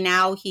apparently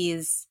now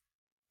he's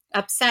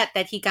upset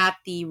that he got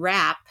the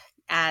rap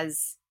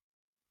as,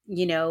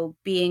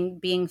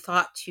 being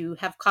thought to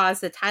have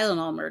caused the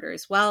Tylenol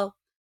murders. Well,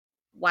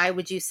 why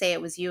would you say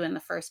it was you in the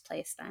first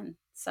place then?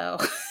 So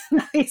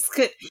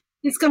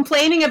he's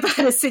complaining about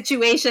a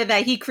situation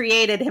that he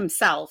created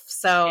himself.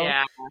 So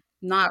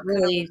not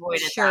really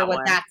sure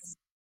what that's.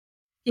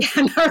 Yeah,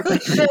 not really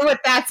sure what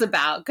that's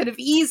about. Could have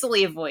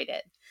easily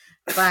avoided.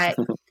 But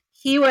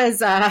he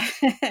was,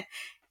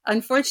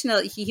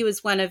 unfortunately, he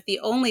was one of the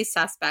only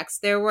suspects.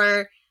 There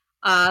were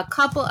a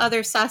couple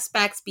other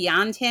suspects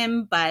beyond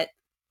him, but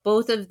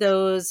both of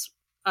those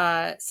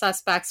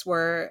suspects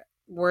were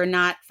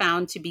not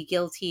found to be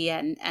guilty.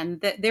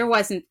 And there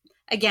was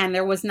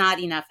not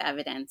enough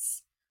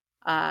evidence.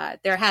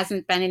 There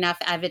hasn't been enough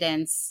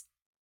evidence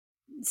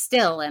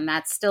still, and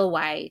that's still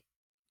why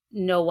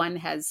no one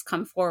has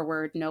come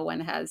forward. No one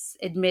has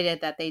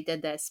admitted that they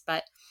did this,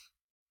 but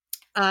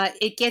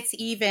it gets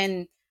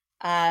even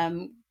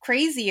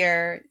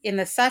crazier in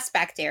the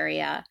suspect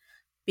area,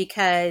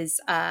 because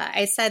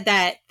I said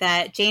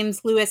that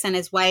James Lewis and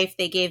his wife,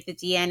 they gave the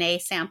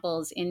DNA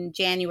samples in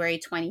January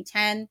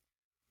 2010.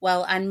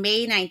 Well, on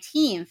May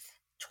 19th,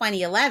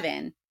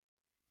 2011,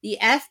 the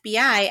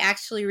FBI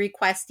actually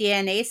requests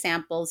DNA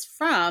samples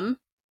from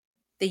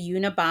the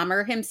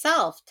Unabomber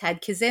himself,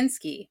 Ted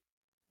Kaczynski.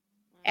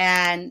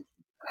 And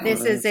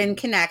this is in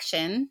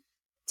connection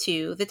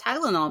to the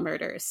Tylenol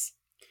murders.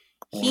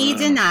 He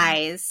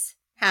denies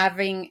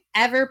having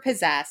ever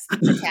possessed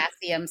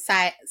potassium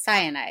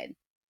cyanide.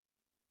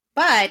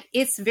 But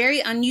it's very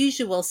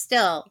unusual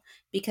still,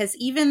 because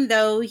even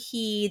though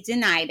he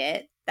denied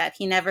it, that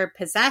he never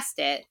possessed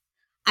it,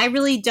 I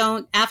really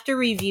don't, after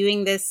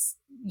reviewing this,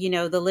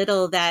 the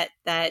little that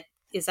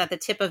is at the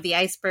tip of the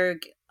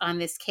iceberg on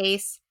this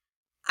case,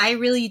 I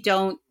really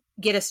don't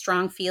get a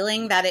strong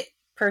feeling that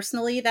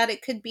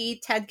it could be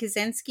Ted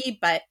Kaczynski,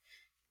 but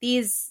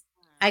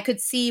I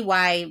could see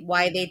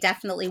why they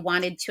definitely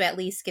wanted to at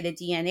least get a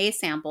DNA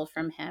sample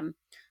from him.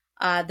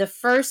 The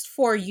first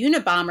 4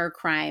 Unabomber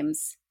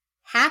crimes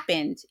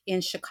happened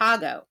in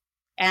Chicago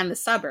and the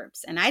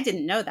suburbs, and I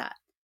didn't know that,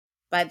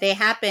 but they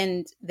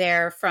happened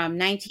there from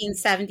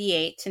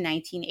 1978 to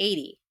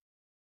 1980.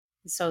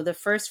 So the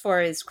first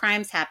 4 of his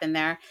crimes happened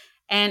there,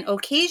 and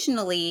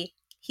occasionally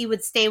he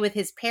would stay with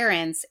his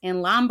parents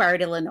in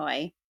Lombard,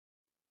 Illinois,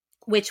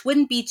 which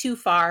wouldn't be too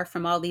far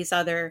from all these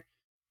other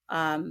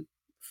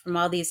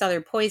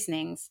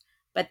poisonings.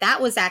 But that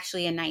was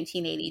actually in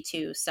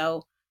 1982.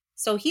 So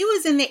he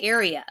was in the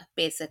area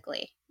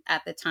basically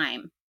at the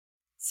time.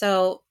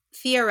 So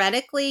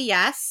theoretically,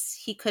 yes,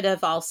 he could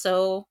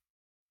also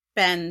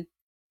be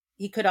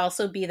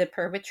the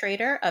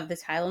perpetrator of the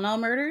Tylenol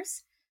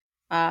murders.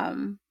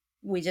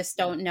 We just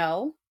don't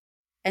know.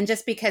 And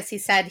just because he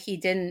said he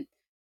didn't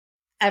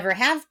ever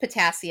have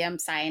potassium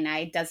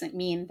cyanide doesn't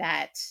mean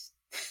that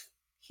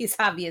he's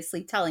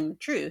obviously telling the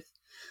truth.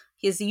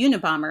 He's a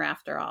Unabomber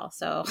after all.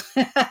 So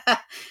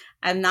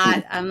I'm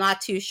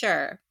not too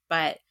sure,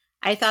 but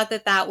I thought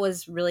that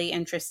was really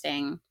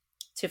interesting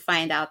to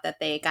find out that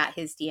they got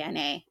his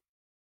DNA.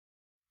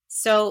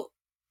 So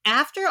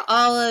after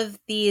all of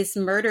these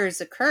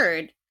murders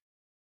occurred,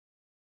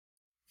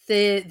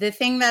 the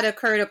thing that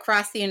occurred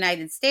across the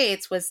United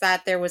States was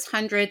that there was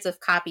hundreds of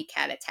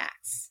copycat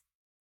attacks.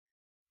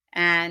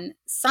 And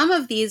some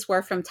of these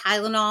were from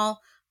Tylenol,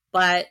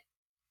 but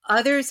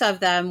others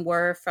of them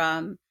were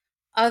from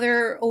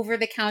other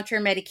over-the-counter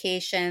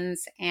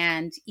medications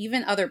and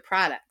even other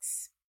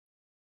products.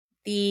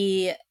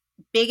 The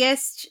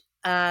biggest,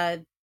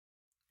 I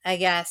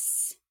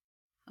guess,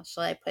 how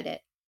shall I put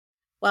it?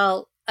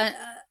 Well,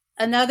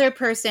 another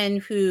person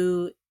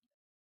who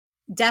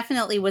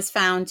definitely was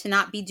found to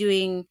not be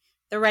doing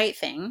the right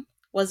thing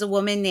was a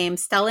woman named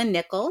Stella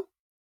Nickel,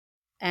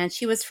 and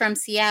she was from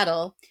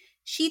Seattle.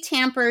 She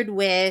tampered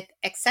with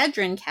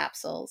Excedrin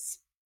capsules,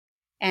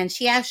 and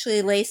she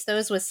actually laced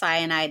those with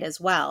cyanide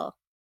as well.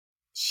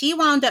 She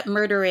wound up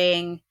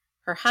murdering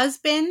her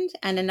husband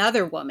and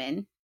another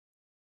woman,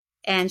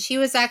 and she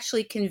was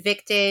actually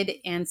convicted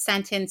and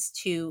sentenced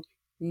to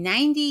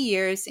 90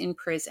 years in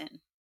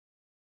prison.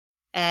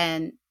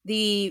 And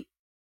the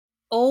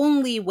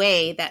only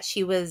way that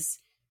she was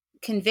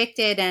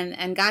convicted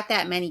and got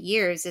that many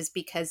years is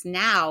because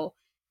now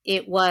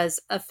it was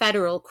a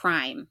federal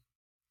crime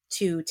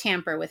to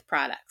tamper with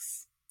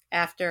products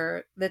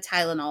after the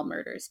Tylenol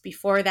murders.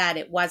 Before that,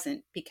 it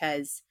wasn't,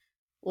 because,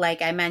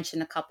 like I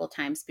mentioned a couple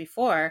times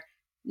before,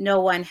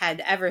 no one had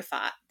ever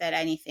thought that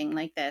anything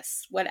like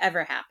this would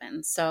ever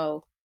happen.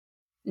 So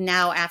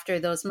now, after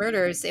those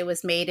murders, it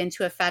was made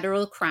into a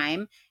federal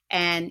crime.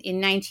 And in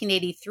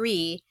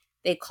 1983,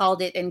 they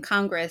called it in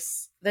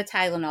Congress the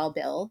Tylenol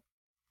bill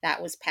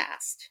that was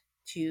passed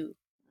to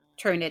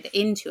turn it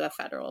into a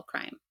federal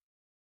crime.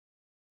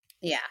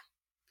 Yeah.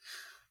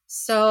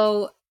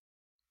 So,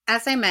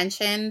 as I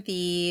mentioned,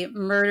 the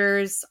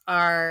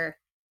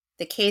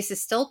case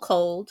is still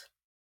cold,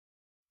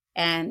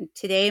 and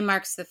today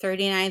marks the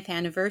 39th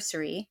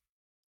anniversary.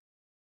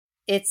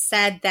 It's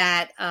said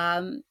that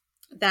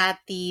that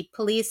the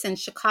police in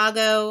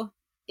Chicago,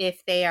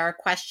 if they are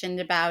questioned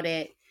about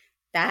it,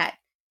 that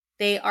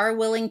they are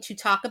willing to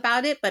talk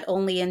about it, but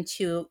only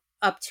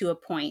up to a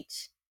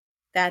point.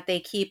 That they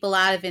keep a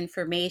lot of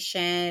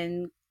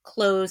information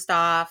closed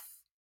off,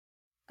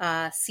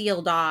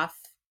 sealed off.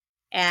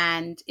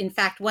 And in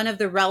fact, one of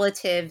the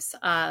relatives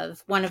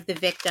of one of the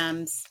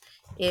victims,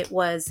 it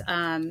was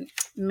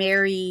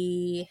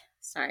Mary,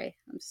 sorry,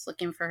 I'm just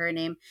looking for her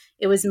name.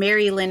 It was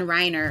Mary Lynn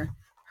Reiner,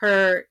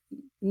 her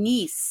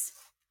niece.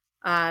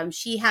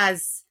 She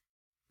has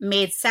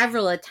made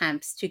several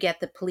attempts to get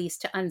the police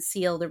to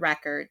unseal the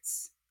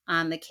records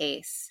on the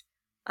case,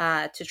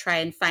 to try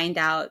and find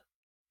out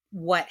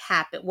what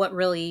happened, what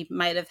really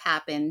might have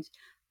happened.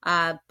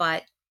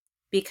 But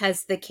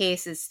because the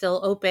case is still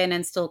open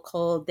and still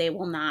cold, they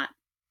will not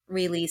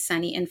release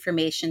any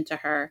information to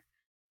her.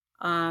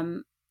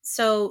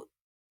 So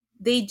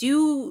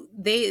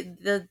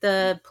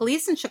the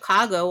police in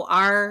Chicago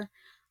are,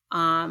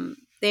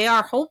 they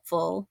are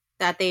hopeful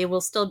that they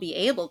will still be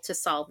able to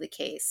solve the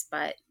case,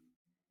 but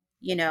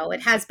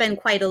it has been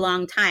quite a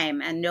long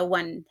time and no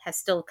one has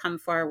still come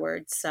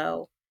forward.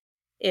 So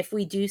if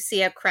we do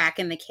see a crack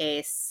in the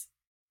case,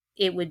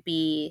 it would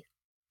be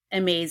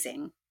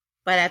amazing.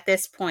 But at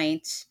this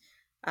point,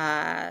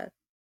 it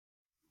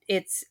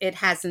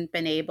hasn't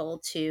been able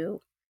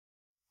to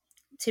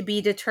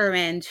be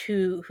determined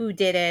who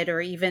did it, or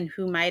even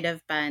who might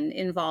have been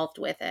involved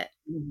with it,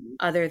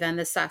 other than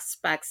the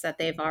suspects that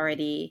they've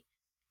already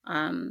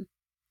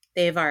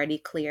they've already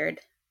cleared.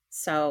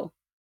 So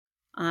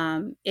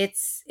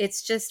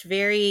it's just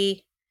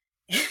very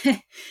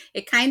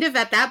it kind of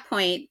at that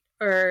point,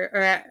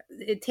 or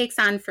it takes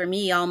on for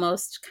me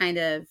almost kind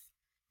of,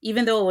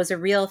 even though it was a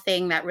real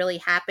thing that really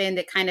happened,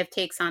 it kind of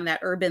takes on that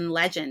urban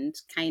legend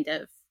kind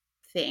of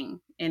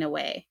thing in a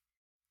way,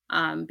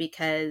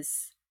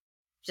 because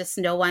just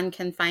no one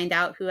can find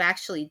out who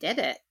actually did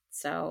it.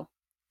 So,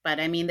 but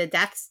I mean, the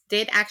deaths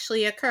did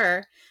actually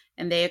occur,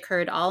 and they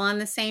occurred all on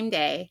the same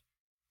day.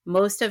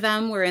 Most of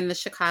them were in the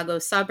Chicago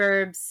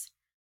suburbs.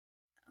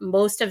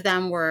 Most of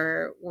them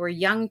were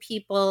young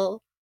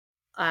people.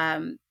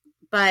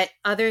 But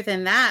other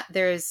than that,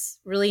 there's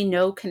really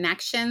no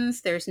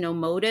connections. There's no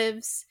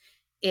motives.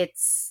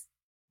 It's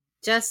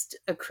just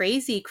a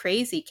crazy,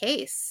 crazy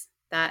case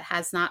that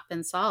has not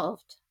been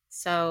solved.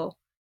 So,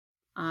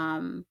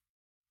 and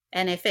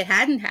if it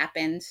hadn't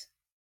happened,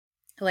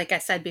 like I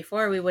said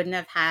before, we wouldn't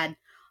have had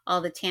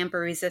all the tamper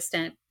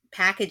resistant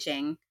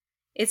packaging.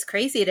 It's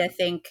crazy to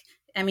think.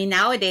 I mean,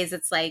 nowadays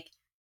it's like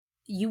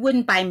you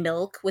wouldn't buy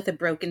milk with a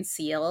broken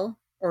seal,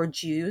 or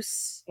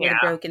juice with a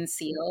broken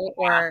seal,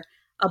 or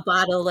a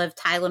bottle of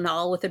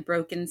Tylenol with a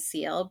broken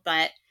seal.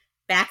 But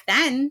back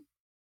then,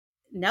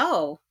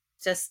 no,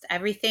 just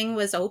everything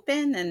was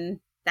open. And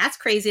that's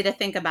crazy to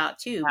think about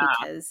too,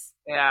 because,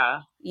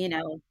 you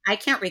know, I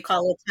can't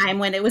recall a time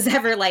when it was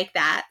ever like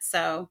that.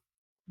 So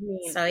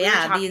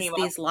yeah,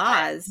 these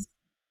laws.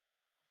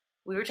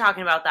 We were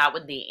talking about that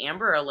with the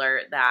Amber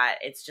Alert, that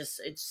it's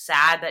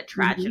sad that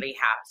tragedy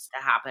has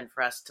to happen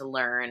for us to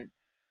learn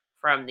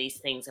from these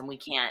things. And we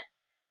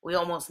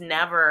almost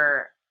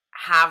never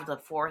have the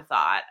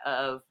forethought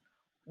of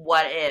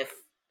what if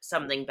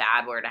something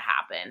bad were to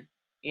happen.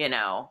 You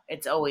know,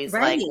 it's always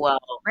like, well,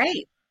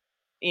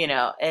 you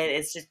know,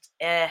 it's just,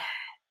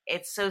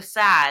 it's so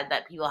sad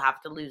that people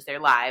have to lose their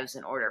lives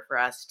in order for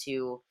us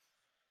to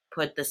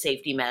put the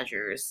safety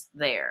measures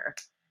there,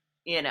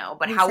 you know,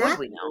 but how would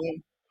we know?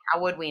 How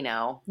would we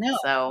know? No.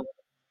 So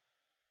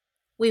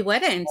we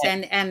wouldn't.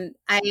 And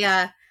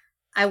I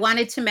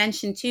wanted to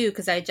mention too,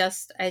 because I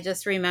just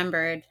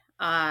remembered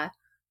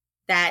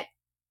that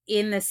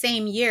in the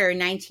same year,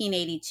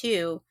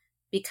 1982,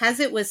 because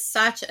it was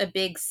such a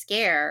big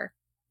scare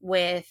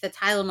with the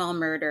Tylenol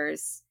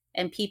murders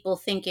and people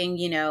thinking,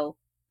 you know,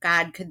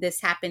 God, could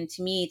this happen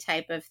to me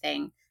type of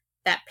thing,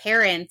 that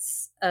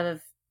parents of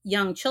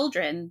young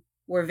children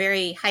were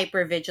very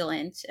hyper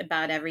vigilant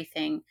about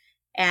everything.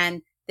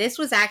 And this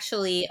was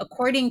actually,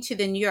 according to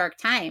the New York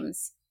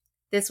Times,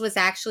 this was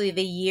actually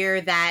the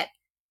year that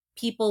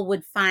people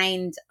would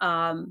find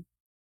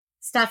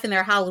stuff in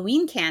their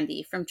Halloween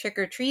candy from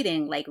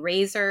trick-or-treating, like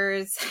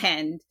razors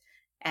and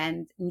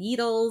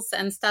needles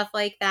and stuff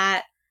like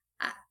that.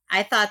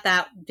 I thought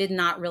that did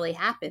not really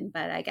happen,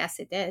 but I guess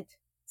it did.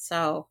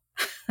 So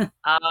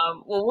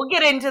well, we'll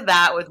get into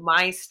that with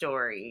my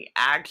story,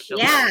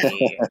 actually.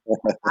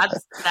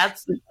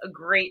 That's a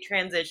great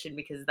transition,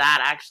 because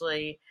that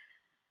actually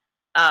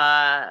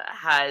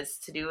has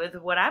to do with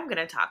what I'm going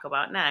to talk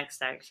about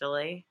next,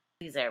 actually.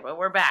 But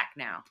we're back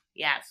now.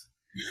 Yes.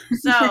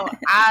 So,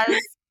 as we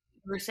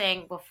were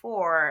saying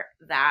before,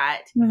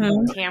 that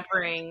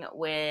tampering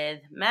with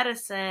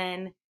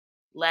medicine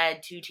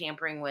led to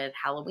tampering with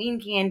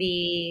Halloween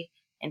candy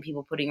and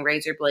people putting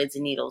razor blades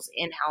and needles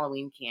in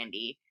Halloween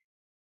candy.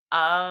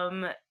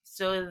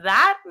 So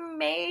that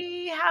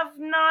may have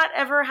not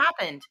ever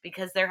happened,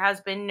 because there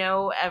has been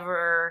no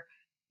ever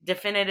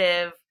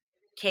definitive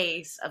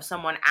case of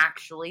someone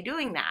actually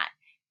doing that.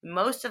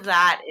 Most of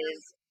that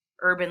is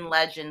urban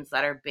legends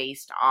that are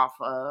based off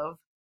of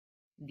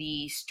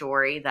the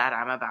story that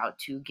I'm about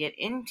to get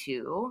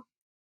into,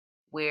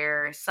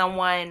 where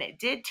someone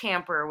did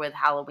tamper with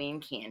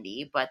Halloween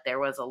candy, but there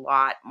was a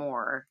lot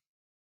more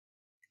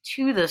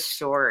to the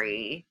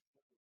story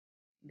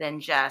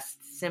than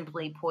just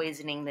simply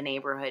poisoning the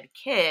neighborhood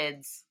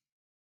kids.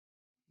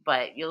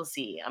 But you'll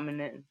see.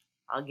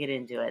 I'll get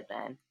into it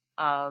then.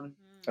 I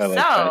like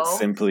that.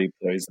 Simply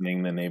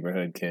poisoning the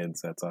neighborhood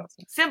kids. That's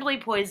awesome. Simply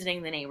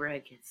poisoning the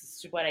neighborhood kids.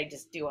 This is what I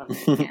just do on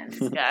the weekends,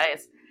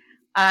 guys.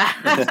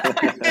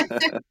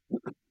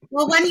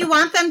 Well, when you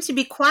want them to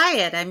be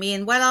quiet, I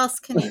mean, what else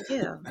can you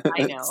do?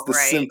 I know, it's the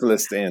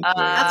simplest answer.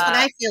 That's what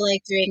I feel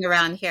like doing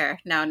around here.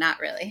 No, not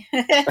really.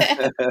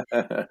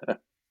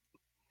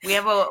 We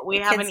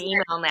have an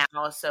email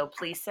now, so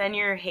please send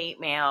your hate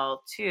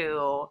mail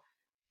to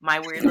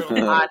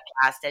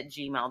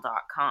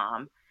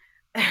myweirdlittlepodcast@gmail.com.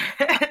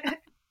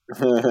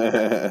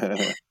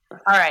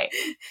 All right.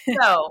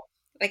 So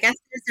I guess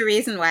there's a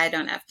reason why I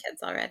don't have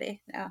kids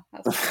already. No.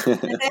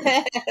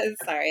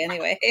 Sorry,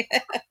 anyway.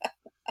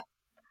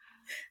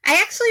 I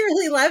actually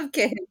really love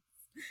kids.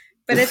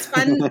 But it's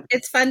fun.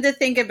 It's fun to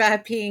think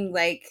about being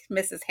like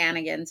Mrs.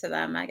 Hannigan to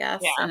them, I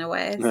guess, in a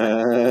way.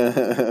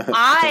 So.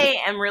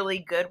 I am really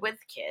good with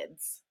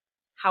kids.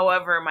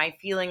 However, my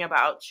feeling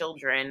about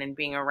children and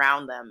being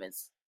around them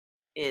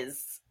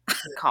is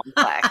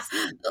complex.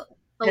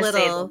 A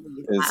little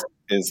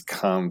is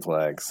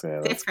complex.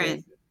 Yeah,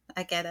 different.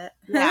 I get it.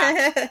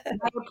 Yeah. I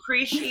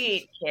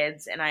appreciate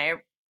kids, and I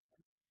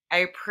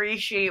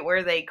appreciate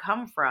where they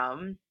come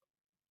from,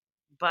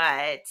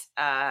 but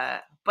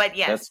yes,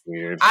 that's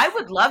weird. I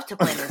would love to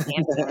play Miss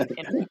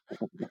Hanson.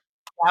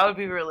 That would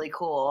be really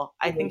cool.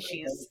 I think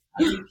she's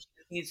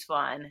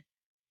fun.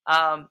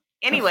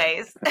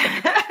 Anyways.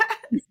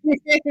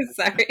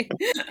 Sorry.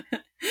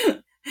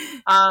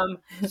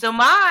 So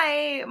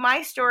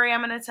my story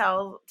I'm going to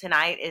tell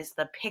tonight is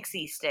the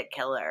Pixie Stick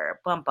Killer.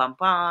 Bum bum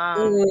bum.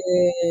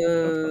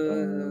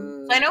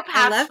 Ooh. So I know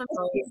Pat's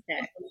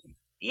familiar.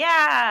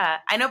 Yeah,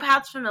 I know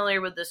Pat's familiar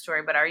with this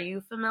story, but are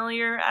you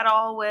familiar at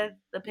all with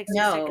the Pixie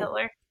Stick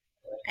Killer?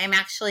 I'm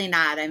actually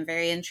not. I'm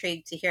very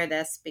intrigued to hear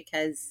this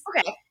because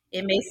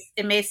it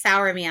may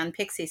sour me on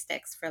pixie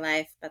sticks for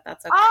life, but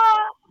that's okay.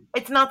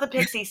 It's not the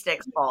pixie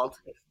sticks' fault.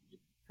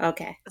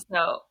 Okay. So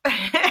all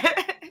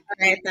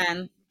right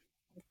then.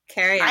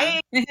 Carry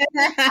on.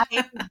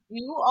 I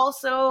do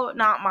also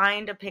not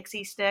mind a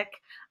pixie stick.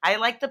 I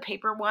like the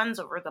paper ones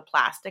over the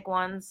plastic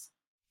ones.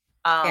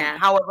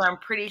 However, I'm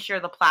pretty sure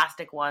the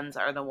plastic ones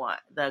are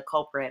the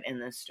culprit in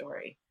this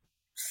story.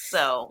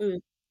 So,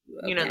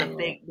 you know,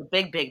 the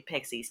big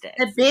pixie sticks.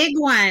 The big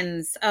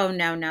ones. Oh,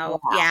 no.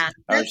 Yeah.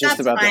 I was just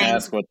about to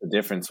ask what the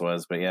difference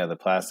was, but yeah, the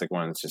plastic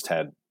ones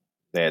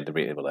they had to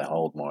be able to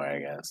hold more, I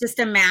guess. Just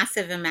a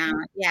massive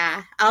amount.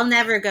 Yeah. I'll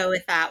never go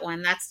with that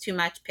one. That's too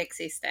much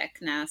pixie stick.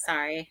 No,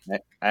 sorry.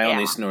 I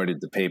only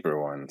snorted the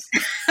paper ones.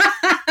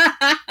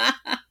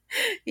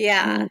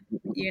 Yeah.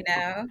 You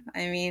know,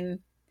 I mean,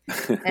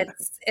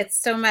 it's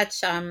so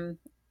much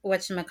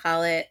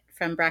whatchamacallit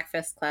from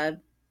Breakfast Club,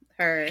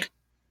 her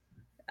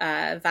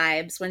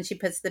vibes when she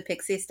puts the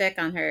pixie stick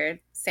on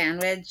her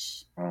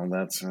sandwich. Oh,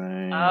 that's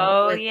right.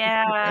 Oh,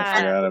 yeah. I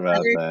forgot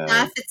about that.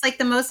 Stuff. It's like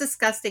the most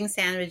disgusting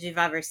sandwich you've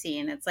ever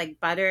seen. It's like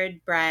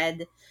buttered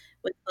bread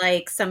with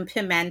like some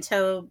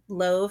pimento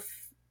loaf.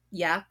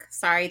 Yuck.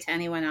 Sorry to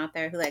anyone out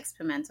there who likes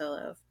pimento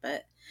loaf,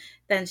 but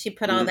then she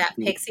put all that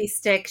pixie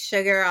stick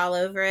sugar all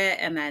over it,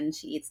 and then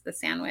she eats the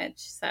sandwich.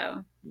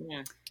 So,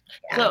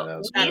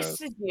 so we used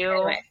to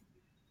do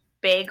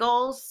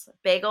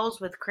bagels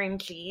with cream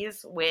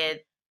cheese with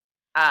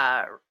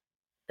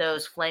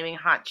those flaming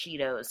hot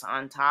Cheetos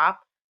on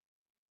top,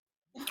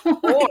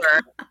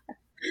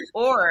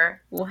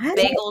 or what?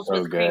 Bagels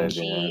with cream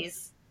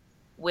cheese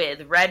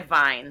with red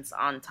vines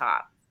on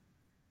top.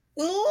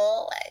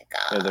 Oh my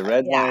god! So the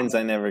red vines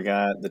I never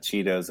got. The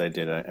Cheetos I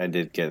did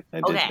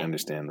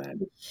understand that.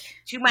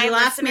 To my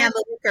lost me on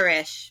the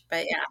licorice,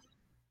 but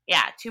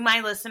yeah. To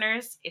my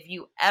listeners, if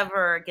you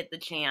ever get the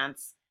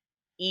chance,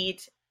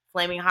 eat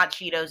flaming hot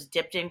Cheetos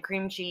dipped in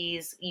cream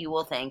cheese. You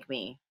will thank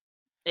me.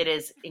 It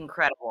is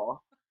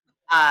incredible.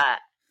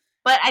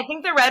 But I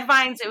think the red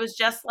vines, it was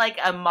just like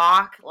a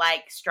mock,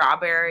 like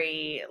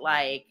strawberry,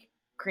 like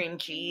cream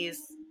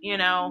cheese, you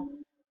know?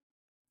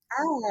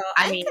 Oh,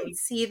 I can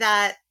see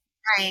that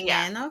tying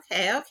in.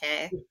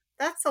 Okay.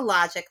 That's the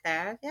logic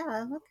there.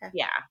 Yeah, okay.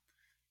 Yeah.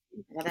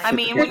 I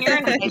mean, when you're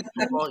in high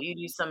school, you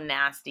do some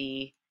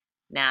nasty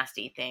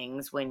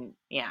things when,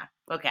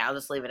 okay, I'll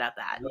just leave it at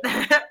that.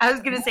 I was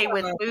going to say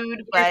with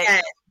food, but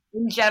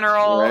in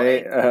general,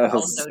 right?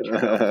 Also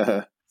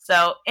true.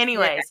 So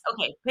anyways,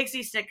 okay,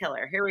 Pixie Stick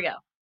Killer, here we go.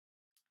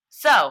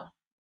 So,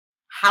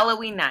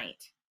 Halloween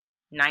night,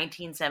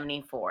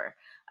 1974.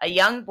 A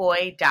young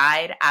boy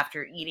died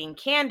after eating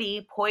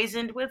candy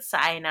poisoned with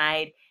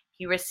cyanide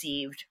he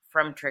received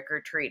from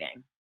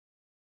trick-or-treating.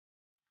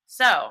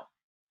 So,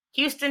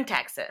 Houston,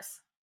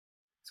 Texas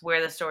is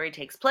where the story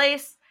takes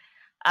place.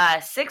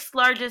 Sixth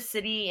largest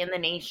city in the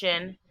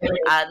nation.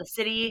 The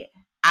city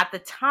at the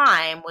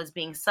time was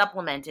being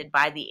supplemented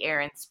by the Air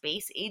and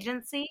Space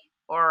Agency,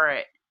 or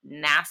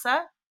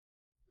NASA,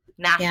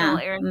 National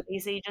Air and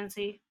Space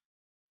Agency.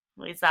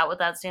 Is that what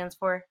that stands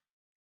for?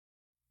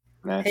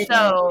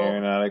 National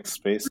Aeronautics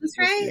Space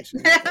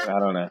Association. I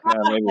don't know.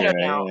 Maybe I don't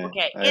know. Yeah.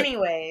 Okay.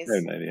 Anyways,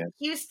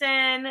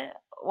 Houston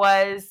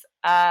was,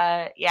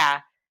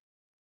 the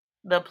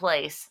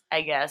place,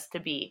 I guess, to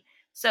be.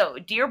 So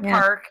Deer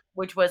Park,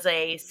 which was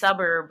a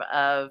suburb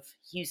of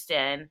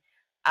Houston,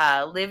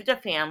 lived a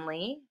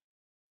family,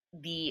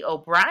 the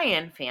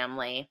O'Brien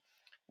family,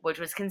 which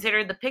was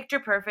considered the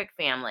picture-perfect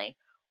family.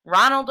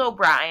 Ronald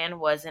O'Brien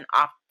was an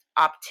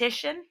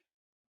optician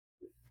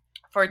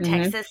for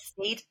Texas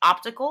State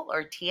Optical,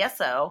 or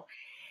TSO,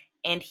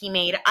 and he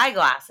made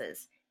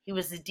eyeglasses. He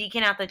was a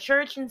deacon at the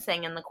church and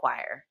sang in the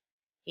choir.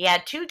 He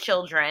had 2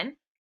 children,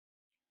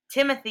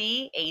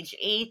 Timothy, age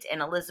 8,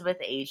 and Elizabeth,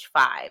 age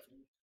 5.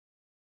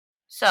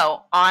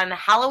 So, on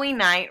Halloween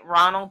night,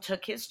 Ronald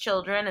took his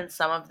children and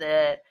some of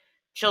the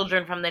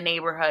children from the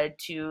neighborhood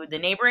to the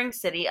neighboring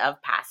city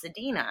of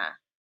Pasadena.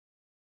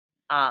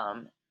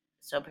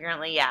 So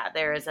apparently,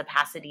 there is a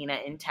Pasadena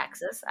in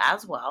Texas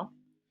as well.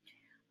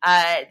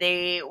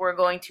 They were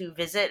going to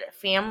visit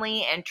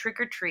family and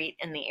trick-or-treat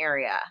in the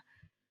area.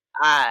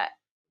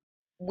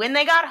 When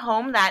they got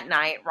home that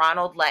night,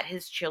 Ronald let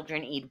his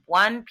children eat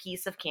 1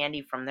 piece of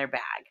candy from their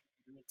bag.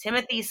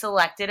 Timothy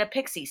selected a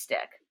pixie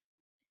stick.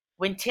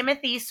 When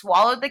Timothy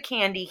swallowed the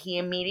candy, he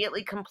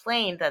immediately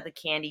complained that the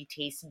candy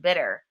tastes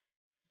bitter.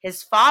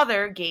 His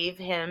father gave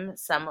him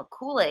some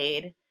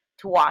Kool-Aid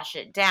to wash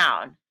it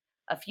down.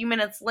 A few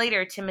minutes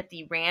later,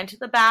 Timothy ran to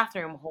the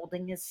bathroom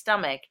holding his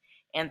stomach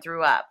and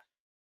threw up.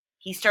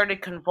 He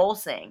started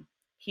convulsing.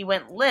 He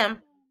went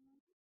limp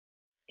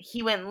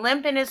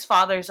in his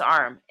father's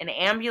arm. An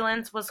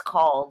ambulance was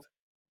called.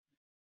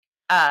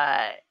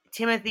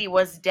 Timothy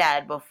was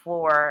dead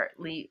before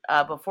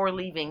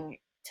leaving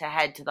to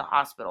head to the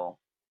hospital.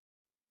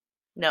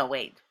 No,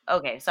 wait.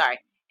 Okay, sorry.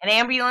 An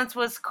ambulance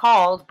was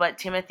called, but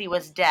Timothy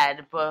was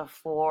dead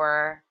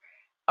before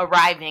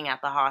arriving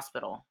at the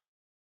hospital.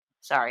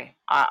 Sorry,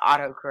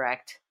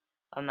 autocorrect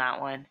on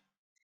that one.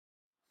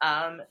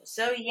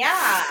 So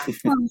yeah.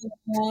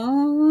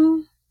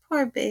 Oh,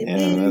 poor baby.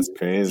 Yeah, that's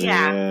crazy.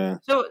 Yeah.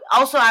 So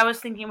also, I was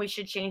thinking we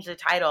should change the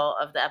title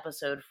of the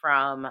episode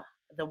from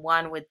the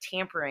one with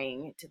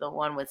tampering to the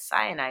one with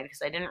cyanide,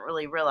 because I didn't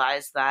really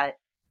realize that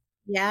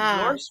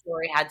your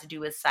story had to do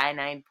with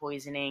cyanide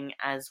poisoning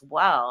as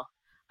well.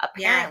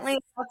 Apparently,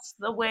 that's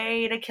the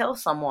way to kill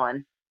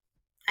someone.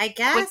 I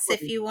guess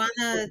if you want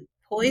to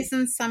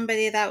poison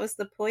somebody, that was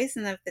the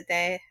poison of the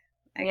day.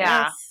 I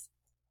guess.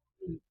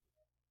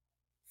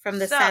 From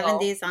the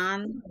 70s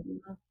on.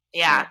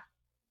 Yeah.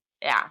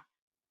 Yeah.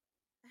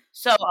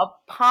 So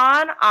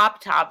upon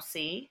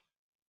autopsy,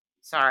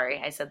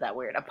 sorry, I said that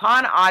weird.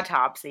 Upon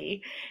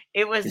autopsy,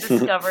 it was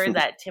discovered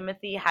that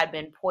Timothy had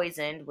been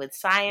poisoned with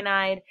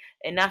cyanide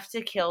enough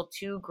to kill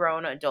 2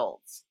 grown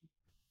adults.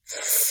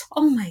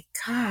 Oh my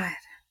God.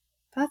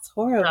 That's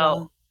horrible.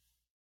 So,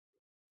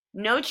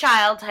 no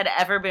child had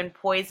ever been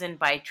poisoned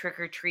by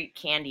trick-or-treat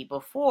candy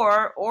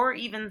before or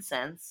even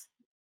since.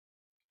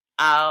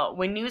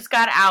 When news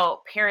got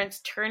out, parents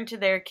turned to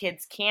their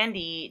kids'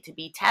 candy to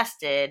be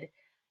tested.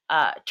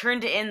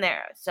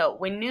 So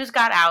when news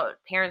got out,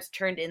 parents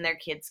turned in their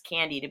kids'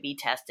 candy to be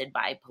tested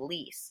by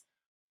police.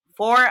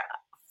 Four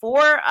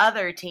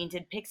other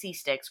tainted pixie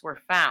sticks were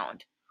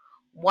found.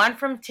 One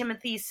from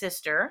Timothy's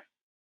sister,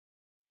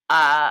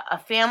 a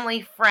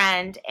family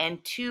friend,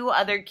 and 2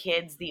 other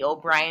kids the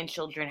O'Brien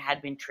children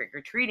had been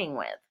trick-or-treating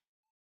with.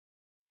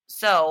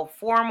 So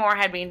 4 more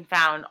had been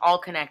found, all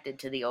connected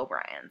to the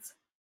O'Briens.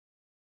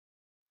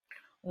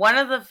 One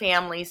of the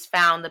families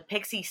found the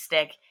pixie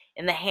stick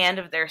in the hand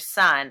of their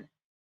son.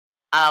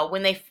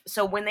 When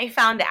they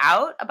found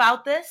out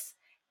about this,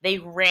 they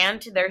ran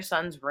to their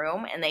son's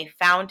room and they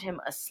found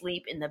him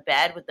asleep in the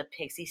bed with the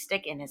pixie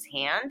stick in his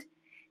hand.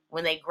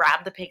 When they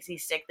grabbed the pixie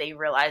stick, they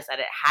realized that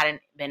it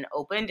hadn't been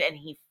opened and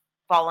he'd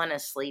fallen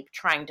asleep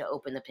trying to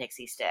open the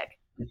pixie stick.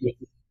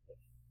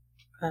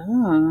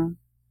 Oh.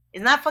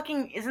 Isn't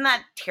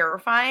that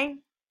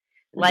terrifying?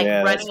 Like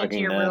running into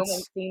your room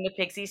and seeing the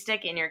pixie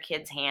stick in your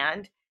kid's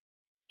hand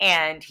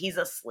and he's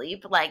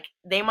asleep. Like,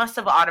 they must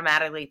have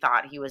automatically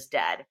thought he was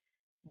dead.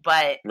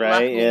 But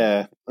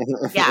right,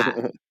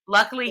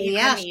 luckily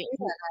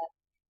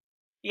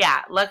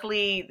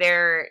luckily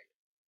their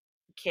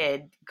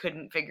kid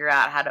couldn't figure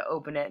out how to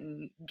open it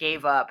and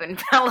gave up and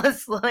fell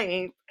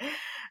asleep,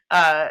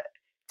 to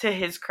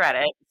his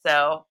credit.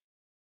 So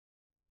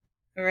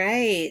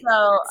right,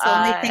 so it's the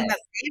only thing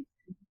that's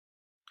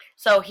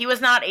so he was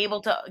not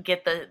able to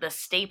get the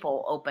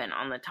staple open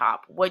on the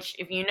top, which,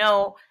 if you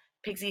know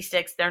pixie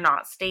sticks, they're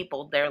not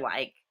stapled, they're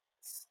like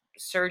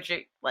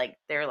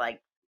they're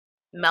like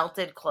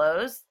melted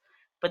clothes,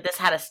 but this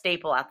had a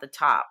staple at the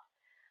top.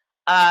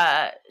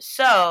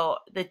 So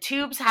the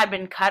tubes had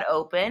been cut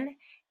open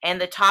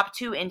and the top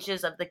 2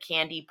 inches of the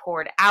candy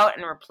poured out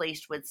and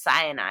replaced with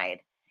cyanide,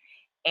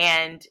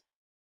 and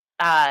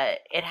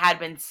it had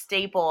been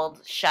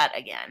stapled shut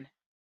again.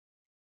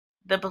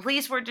 The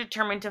police were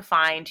determined to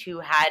find who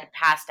had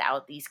passed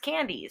out these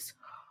candies.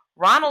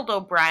 Ronald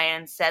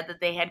O'Brien said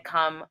that they had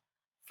come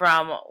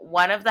from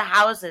one of the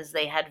houses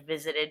they had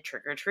visited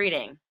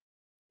trick-or-treating.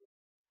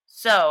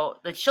 So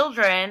the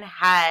children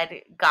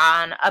had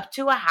gone up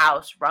to a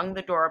house, rung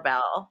the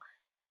doorbell,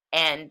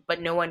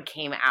 but no one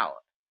came out.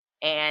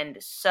 And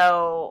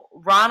so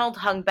Ronald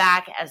hung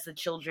back as the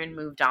children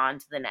moved on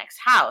to the next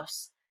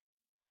house.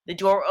 The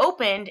door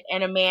opened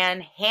and a man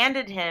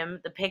handed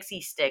him the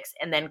pixie sticks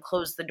and then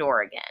closed the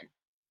door again.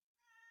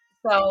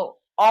 So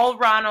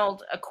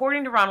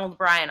according to Ronald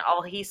O'Brien,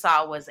 all he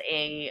saw was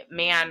a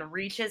man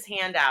reach his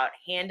hand out,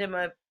 hand him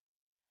a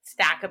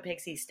stack of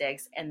pixie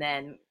sticks, and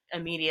then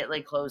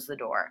immediately close the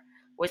door,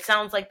 which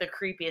sounds like the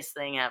creepiest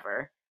thing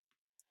ever.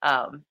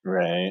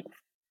 Right.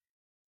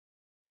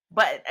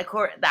 But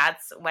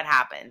that's what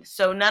happened.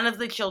 So none of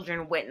the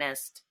children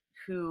witnessed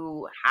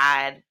who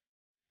had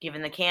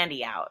given the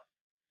candy out.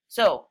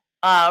 So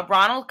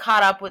Ronald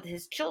caught up with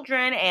his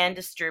children and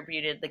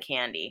distributed the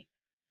candy.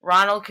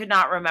 Ronald could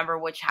not remember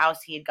which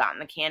house he had gotten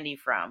the candy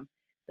from.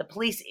 The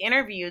police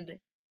interviewed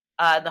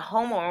the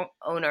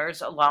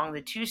homeowners along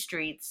the 2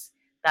 streets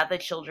that the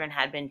children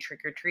had been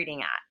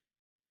trick-or-treating at,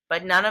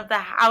 but none of the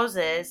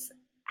houses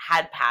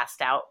had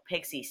passed out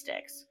pixie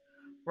sticks.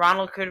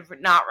 Ronald could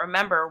not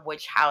remember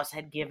which house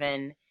had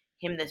given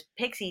him the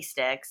pixie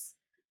sticks,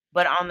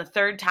 but on the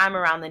 3rd time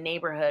around the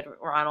neighborhood,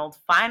 Ronald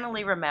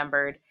finally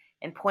remembered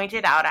and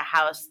pointed out a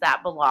house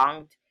that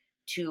belonged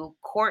to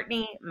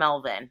Courtney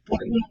Melvin.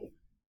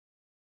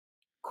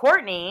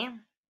 Courtney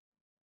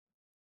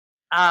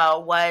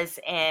was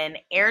an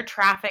air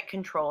traffic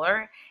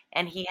controller,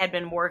 and he had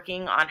been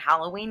working on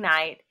Halloween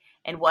night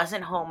and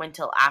wasn't home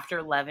until after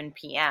 11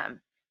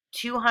 p.m.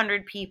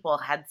 200 people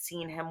had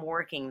seen him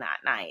working that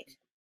night.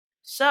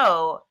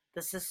 So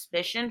the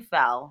suspicion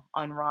fell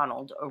on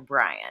Ronald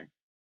O'Brien.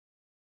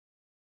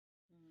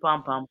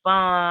 Bum, bum,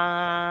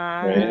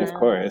 bum. Right, of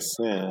course.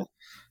 Yeah.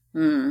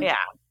 Yeah.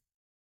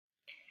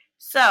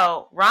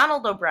 So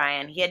Ronald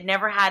O'Brien, he had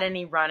never had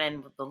any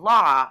run-in with the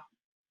law,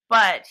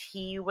 but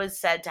he was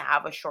said to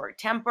have a short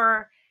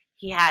temper.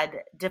 He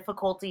had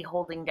difficulty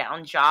holding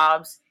down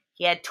jobs.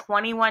 He had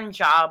 21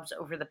 jobs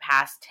over the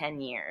past 10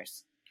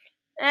 years.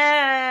 So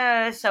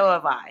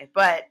have I,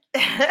 but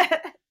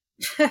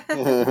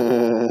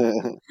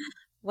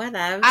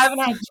Whatever. I haven't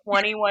had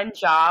 21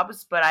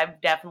 jobs, but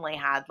I've definitely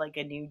had like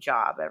a new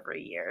job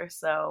every year.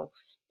 So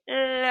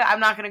I'm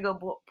not going to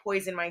go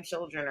poison my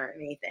children or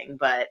anything,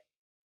 but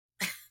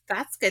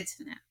That's good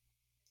to know.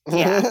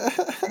 yeah.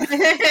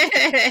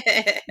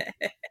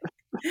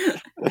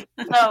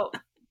 So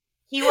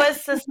he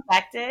was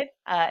suspected.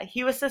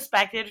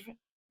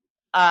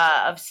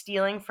 Of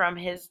stealing from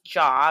his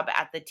job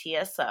at the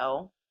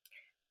TSO,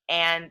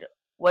 and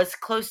was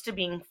close to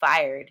being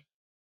fired.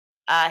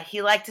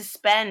 He liked to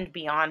spend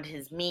beyond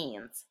his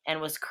means,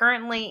 and was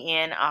currently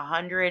in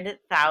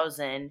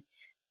 $100,000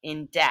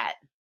 in debt.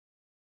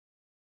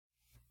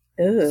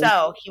 Ooh.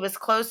 So he was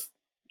close.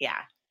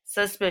 Yeah,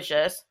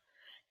 suspicious.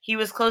 He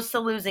was close to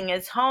losing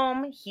his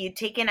home. He had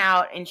taken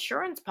out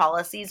insurance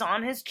policies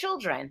on his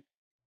children.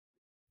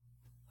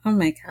 Oh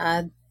my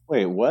God.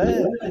 Wait, what?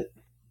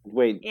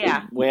 Wait,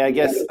 Yeah. Wait, I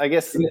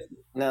guess.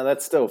 No,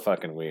 that's still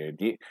fucking weird.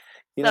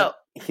 So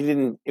he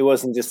didn't. It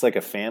wasn't just like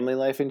a family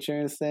life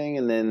insurance thing,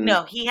 and then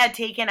no, he had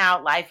taken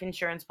out life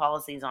insurance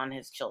policies on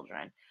his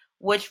children,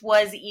 which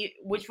was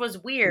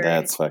weird.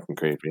 That's fucking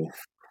creepy.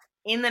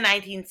 In the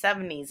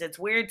 1970s, it's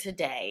weird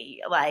today.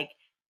 Like,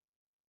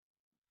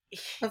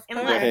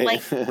 Right.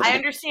 like I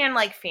understand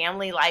like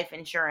family life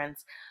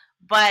insurance,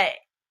 but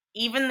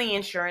even the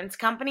insurance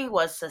company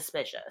was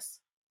suspicious,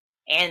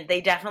 and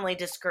they definitely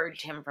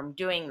discouraged him from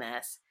doing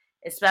this.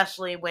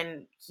 Especially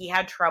when he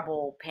had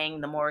trouble paying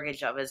the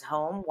mortgage of his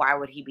home. Why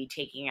would he be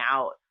taking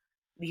out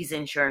these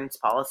insurance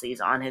policies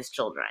on his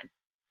children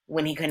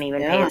when he couldn't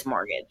even pay his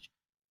mortgage?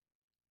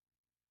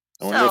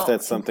 I wonder if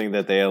that's something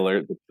that they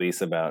alert the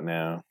police about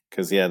now.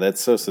 Because, yeah, that's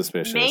so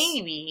suspicious.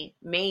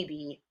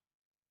 Maybe.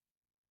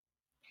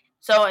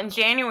 So in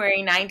January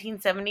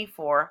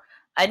 1974,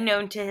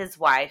 unknown to his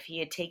wife, he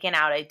had taken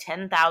out a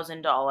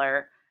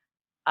 $10,000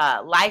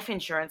 life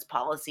insurance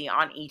policy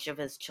on each of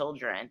his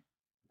children.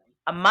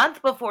 A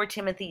month before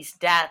Timothy's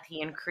death,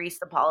 he increased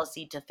the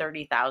policy to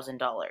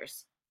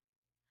 $30,000.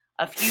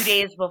 A few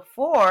days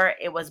before,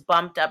 it was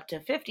bumped up to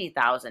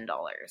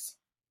 $50,000.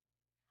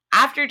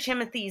 After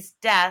Timothy's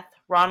death,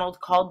 Ronald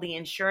called the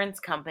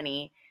insurance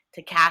company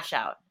to cash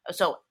out.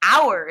 So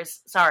hours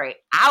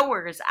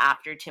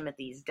after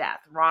Timothy's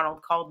death,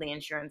 Ronald called the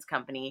insurance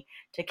company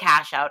to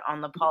cash out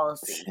on the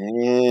policy.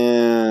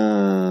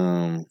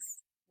 Damn. Wow.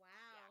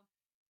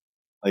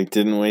 Like,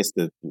 didn't waste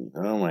it.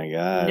 Oh my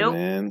God, Nope.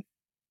 man.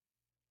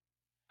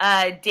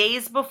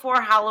 Days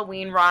before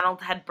Halloween,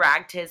 Ronald had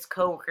bragged to his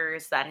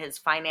coworkers that his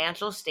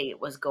financial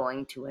state was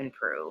going to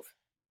improve.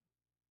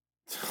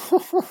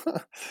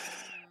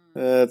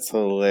 That's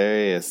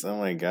hilarious. Oh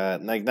my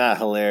God. Like, not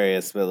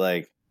hilarious, but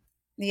like,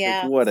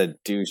 Yeah. what a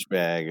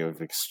douchebag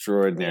of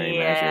extraordinary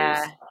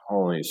measures.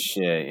 Holy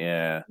shit,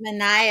 yeah.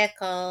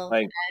 Maniacal.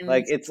 Like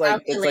it's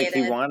like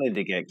he wanted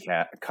to get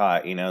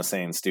caught,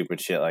 saying stupid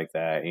shit like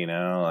that,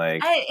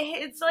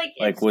 It's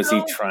like was so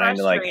he trying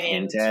to like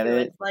hint at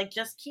it? It's like,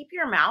 just keep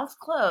your mouth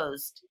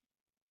closed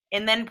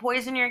and then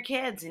poison your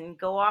kids and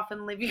go off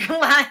and live your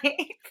life.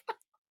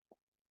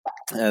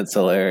 That's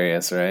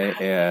hilarious, right?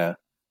 Yeah.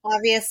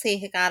 Obviously,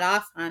 he got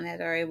off on it,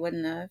 or he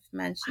wouldn't have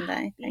mentioned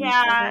anything.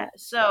 Yeah.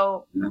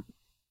 So.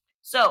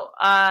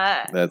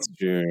 That's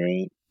true,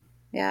 right?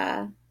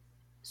 Yeah.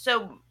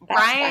 So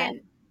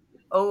Brian.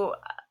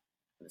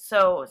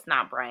 So it's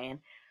not Brian.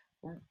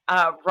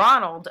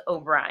 Ronald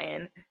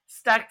O'Brien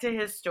stuck to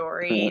his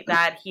story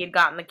that he had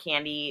gotten the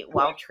candy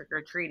while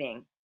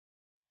trick-or-treating.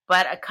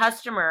 But a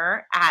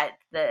customer at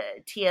the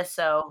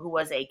TSO, who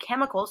was a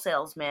chemical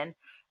salesman,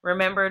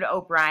 remembered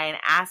O'Brien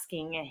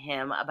asking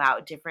him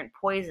about different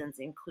poisons,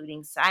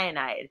 including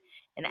cyanide,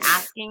 and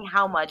asking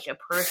how much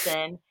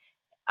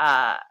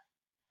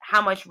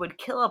would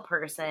kill a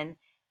person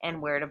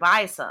and where to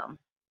buy some.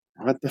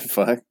 What the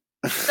fuck?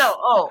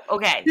 So,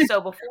 okay. So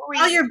before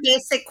all your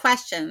basic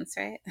questions,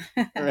 right?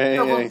 Right.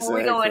 So before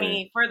we go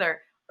any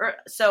further,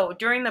 so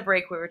during the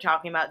break we were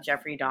talking about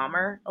Jeffrey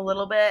Dahmer a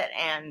little bit,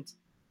 and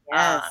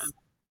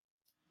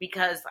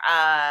because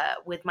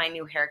with my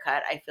new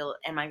haircut,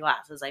 and my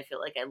glasses, I feel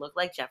like I look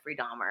like Jeffrey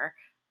Dahmer,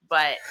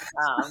 but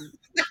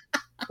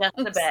just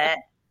a bit.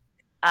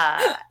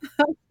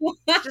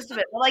 Just a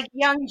bit like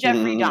young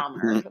Jeffrey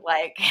Dahmer,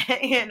 like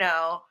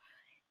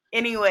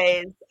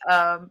anyways,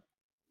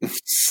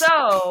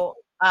 so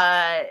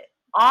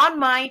on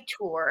my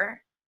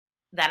tour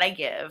that I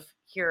give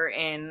here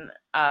in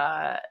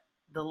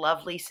the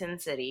lovely Sin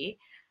City.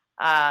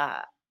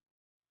 So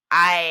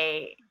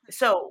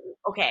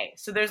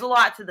there's a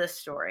lot to this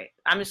story.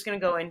 I'm just gonna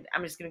go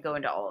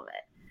into all of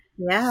it.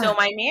 Yeah. So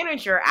my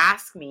manager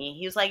asked me,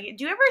 he was like,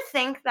 do you ever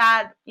think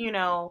that,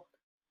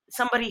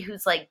 somebody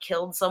who's like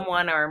killed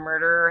someone or a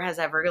murderer has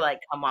ever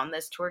like come on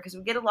this tour? Because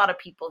we get a lot of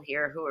people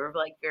here who are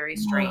like very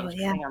strange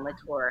coming on the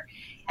tour.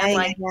 And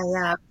like,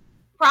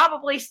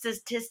 probably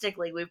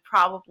statistically, we've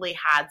probably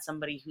had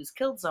somebody who's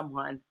killed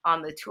someone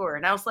on the tour.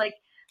 And I was like,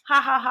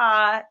 ha ha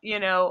ha,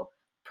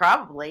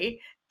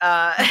 probably,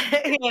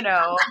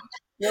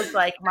 was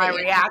like my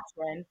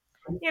reaction.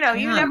 You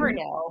never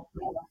know.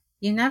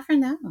 You never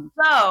know.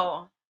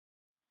 So,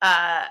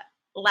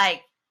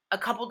 like a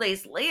couple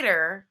days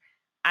later,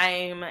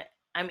 I'm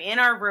in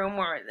our room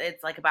where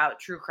it's like about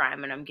true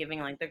crime, and I'm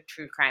giving like the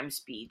true crime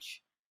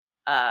speech.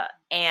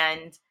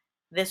 And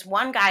this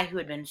one guy who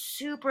had been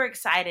super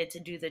excited to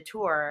do the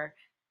tour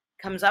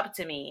comes up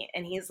to me,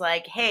 and he's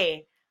like,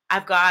 "Hey,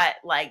 I've got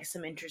like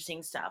some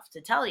interesting stuff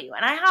to tell you."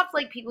 And I have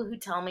like people who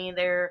tell me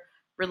they're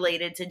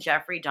related to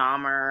Jeffrey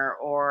Dahmer,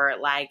 or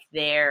like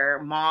their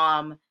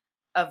mom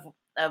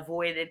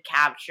avoided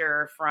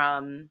capture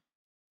from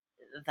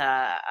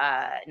the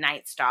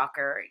Night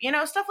Stalker,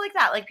 stuff like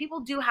that. Like,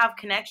 people do have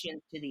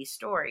connections to these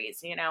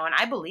stories, and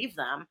I believe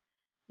them,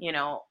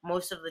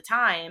 most of the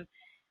time.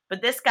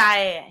 But this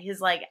guy,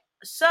 he's like,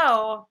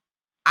 so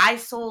I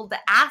sold the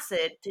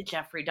acid to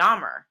Jeffrey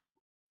Dahmer.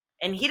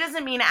 And he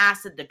doesn't mean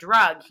acid the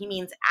drug, he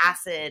means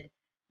acid,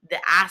 the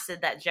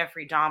acid that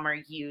Jeffrey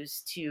Dahmer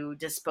used to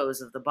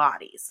dispose of the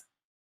bodies.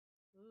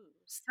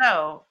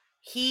 So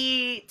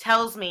he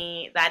tells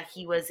me that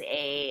he was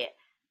a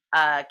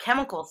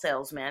chemical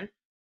salesman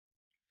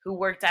who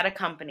worked at a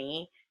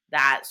company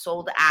that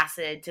sold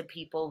acid to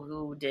people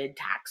who did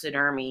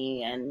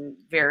taxidermy and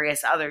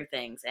various other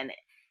things. And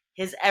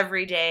his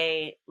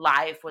everyday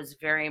life was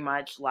very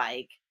much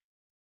like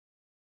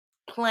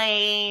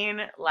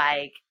plain,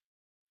 like,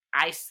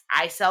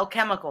 I sell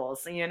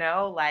chemicals,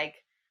 like,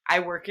 I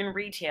work in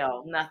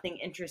retail, nothing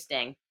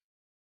interesting.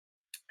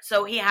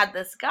 So he had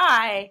this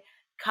guy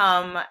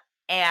come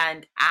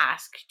and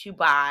ask to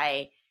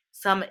buy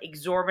some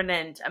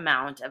exorbitant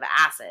amount of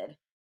acid.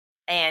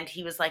 And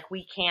he was like,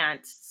 we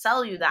can't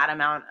sell you that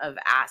amount of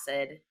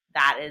acid.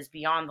 That is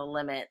beyond the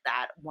limit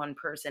that one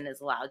person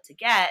is allowed to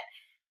get.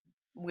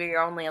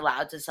 We're only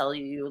allowed to sell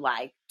you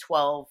like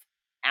 12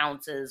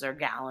 ounces or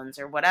gallons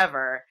or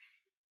whatever.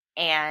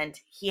 And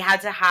he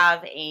had to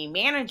have a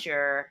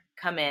manager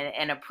come in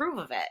and approve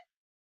of it.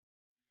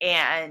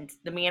 And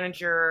the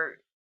manager,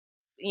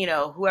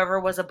 whoever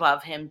was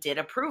above him did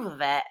approve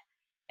of it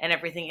and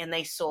everything. And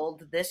they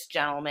sold this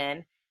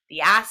gentleman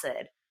the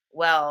acid.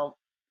 Well,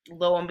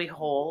 lo and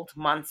behold,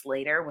 months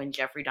later, when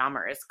Jeffrey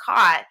Dahmer is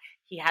caught,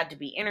 he had to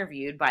be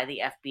interviewed by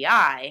the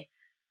FBI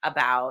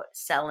about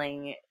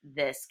selling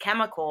this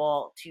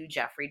chemical to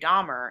Jeffrey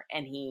Dahmer.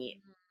 And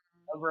he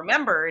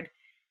remembered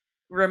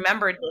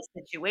this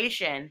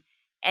situation.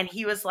 And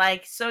he was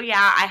like, so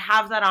yeah, I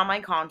have that on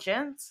my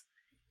conscience.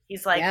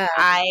 He's like,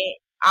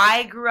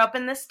 I grew up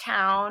in this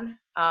town.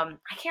 I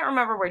can't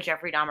remember where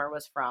Jeffrey Dahmer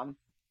was from.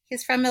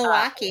 He's from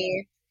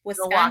Milwaukee,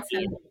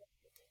 Wisconsin.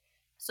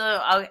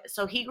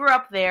 So he grew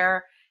up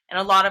there, and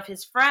a lot of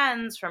his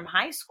friends from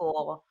high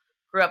school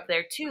grew up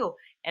there too.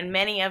 And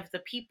many of the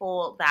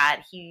people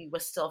that he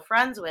was still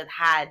friends with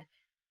had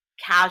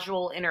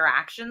casual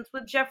interactions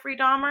with Jeffrey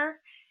Dahmer.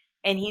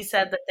 And he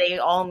said that they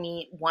all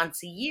meet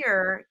once a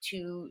year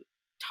to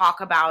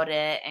talk about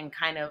it and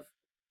kind of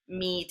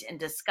meet and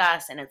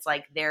discuss. And it's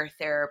like their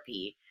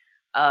therapy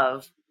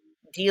of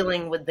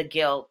dealing with the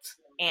guilt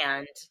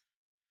and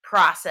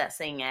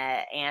processing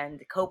it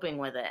and coping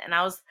with it. And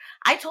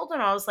I told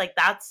him, I was like,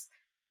 that's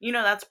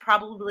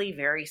probably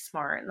very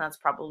smart, and that's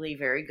probably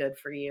very good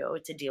for you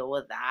to deal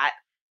with that,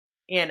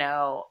 and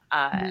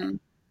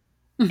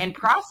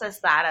process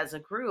that as a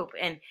group.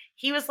 And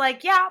he was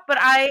like, yeah, but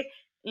I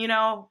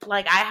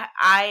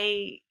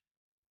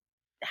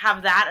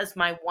have that as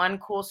my one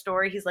cool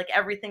story. He's like,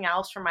 everything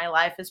else from my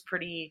life is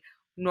pretty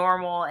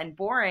normal and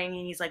boring.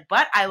 And he's like,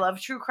 but I love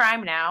true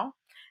crime now.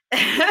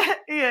 And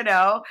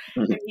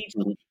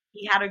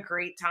he had a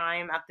great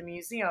time at the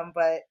museum.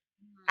 But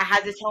I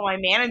had to tell my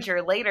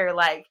manager later,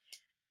 like,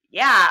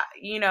 yeah,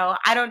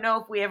 I don't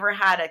know if we ever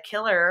had a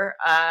killer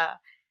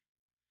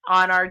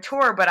on our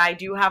tour, but I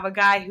do have a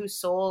guy who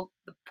sold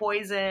the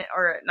poison,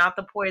 or not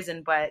the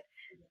poison, but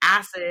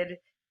acid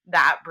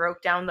that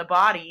broke down the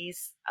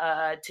bodies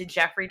to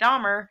Jeffrey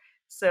Dahmer.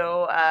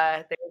 So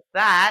there's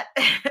that.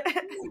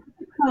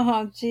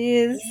 Oh,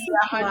 jeez.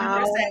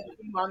 100%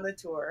 came on the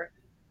tour.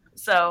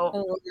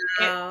 So,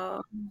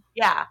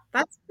 yeah.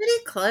 That's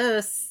pretty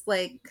close,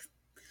 like,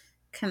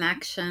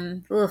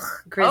 connection. Ugh,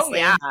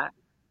 grizzly.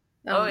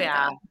 Oh,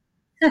 yeah.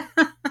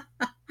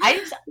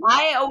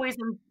 I always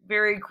am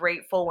very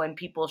grateful when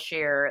people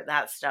share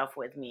that stuff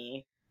with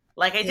me.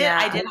 Like, I did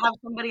have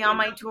somebody on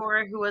my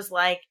tour who was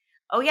like,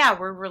 oh yeah,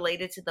 we're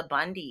related to the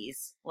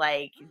Bundys.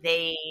 Like,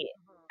 they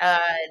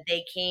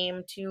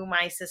came to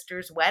my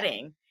sister's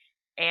wedding.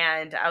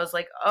 And I was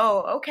like,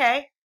 oh,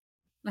 okay.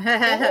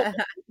 Cool,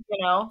 you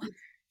know.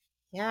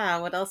 Yeah,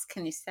 what else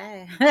can you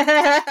say?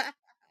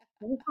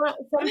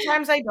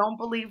 Sometimes I don't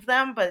believe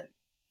them, but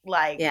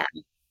like Yeah,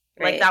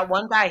 like right. that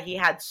one guy, he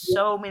had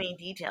so many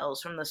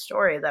details from the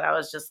story that I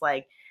was just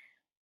like,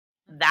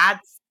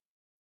 that's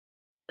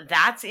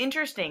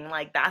interesting.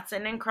 Like, that's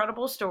an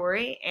incredible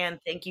story, and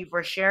thank you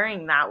for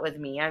sharing that with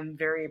me. I'm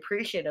very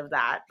appreciative of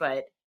that.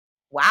 But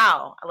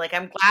wow, like,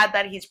 I'm glad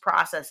that he's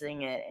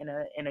processing it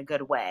in a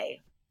good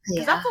way, because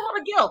Yeah, that's a lot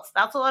of guilt.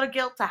 That's a lot of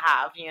guilt to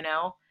have, you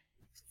know,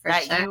 for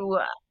that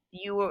sure.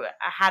 you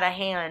had a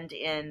hand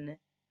in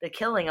the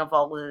killing of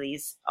all of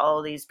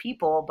these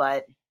people.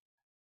 But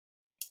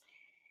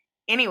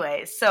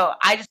anyway, so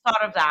I just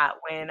thought of that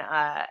when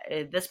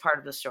this part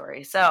of the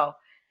story. So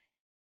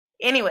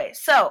anyway,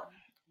 so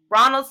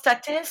Ronald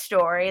stuck to his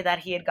story that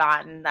he had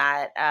gotten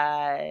that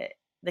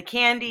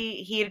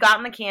he had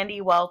gotten the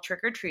candy while trick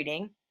or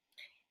treating.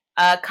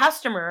 A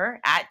customer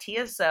at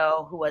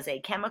TSO, who was a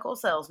chemical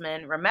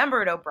salesman,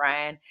 remembered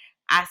O'Brien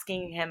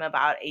asking him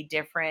about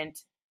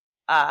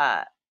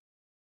uh,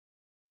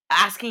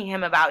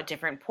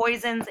 different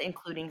poisons,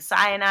 including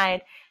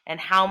cyanide, and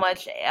how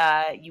much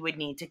you would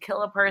need to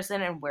kill a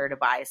person and where to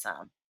buy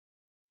some.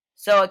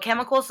 So a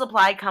chemical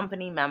supply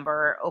company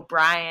member,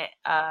 O'Brien,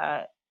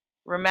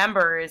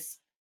 remembers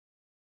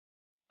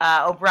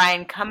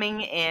O'Brien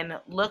coming in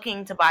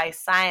looking to buy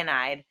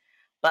cyanide,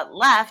 but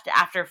left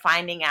after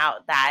finding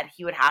out that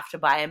he would have to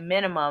buy a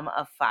minimum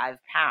of 5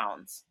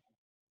 pounds.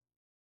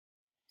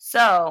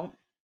 So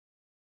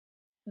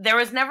there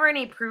was never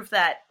any proof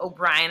that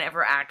O'Brien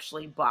ever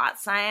actually bought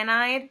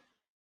cyanide,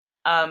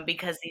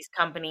 because these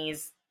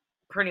companies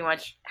pretty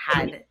much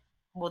had,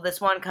 well, this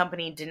one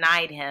company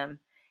denied him,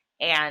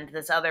 and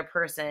this other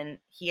person,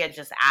 he had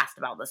just asked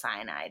about the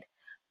cyanide.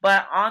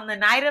 But on the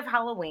night of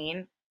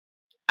Halloween,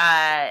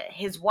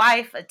 his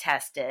wife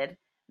attested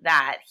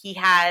that he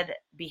had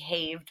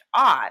behaved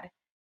odd.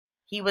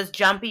 He was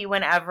jumpy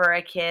whenever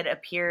a kid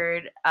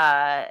appeared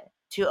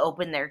to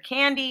open their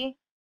candy,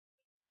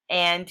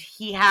 and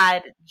he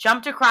had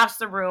jumped across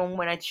the room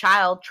when a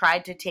child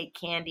tried to take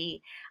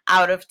candy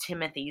out of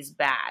Timothy's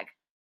bag.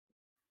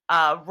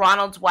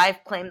 Ronald's wife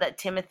claimed that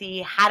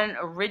Timothy hadn't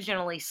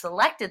originally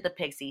selected the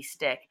pixie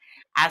stick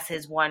as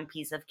his one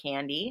piece of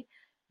candy,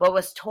 but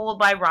was told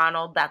by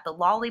Ronald that the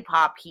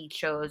lollipop he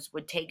chose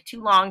would take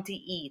too long to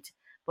eat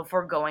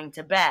before going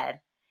to bed,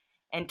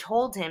 and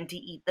told him to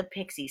eat the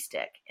pixie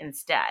stick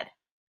instead.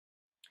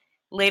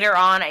 Later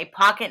on, a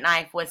pocket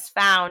knife was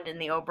found in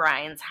the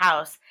O'Brien's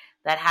house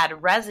that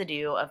had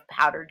residue of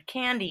powdered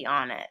candy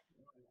on it,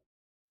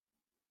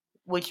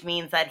 which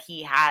means that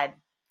he had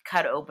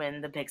cut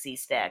open the pixie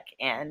stick.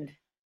 And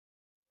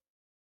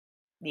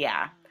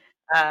yeah.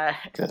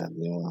 Good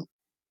idea.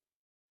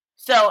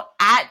 So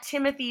at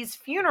Timothy's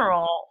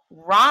funeral,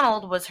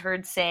 Ronald was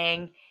heard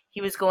saying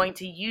he was going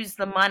to use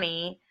the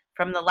money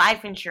from the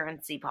life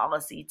insurance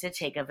policy to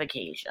take a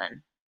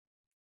vacation.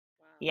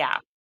 Yeah.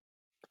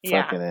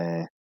 Yeah. Fucking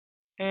A.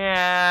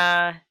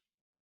 Yeah.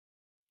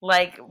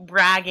 Like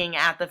bragging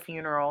at the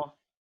funeral.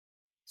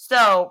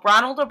 So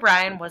Ronald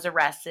O'Brien was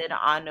arrested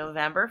on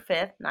November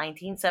 5th,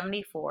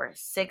 1974,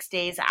 6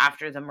 days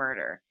after the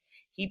murder.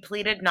 He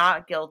pleaded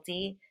not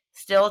guilty,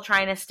 still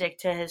trying to stick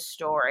to his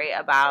story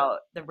about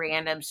the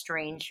random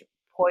stranger,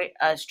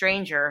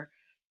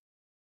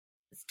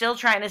 still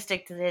trying to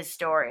stick to his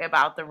story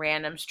about the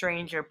random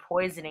stranger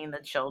poisoning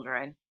the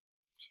children.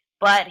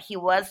 But he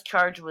was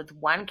charged with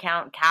 1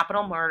 count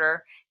capital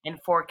murder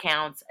and 4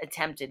 counts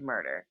attempted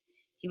murder.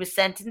 He was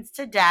sentenced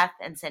to death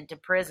and sent to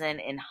prison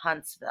in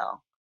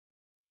Huntsville.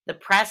 The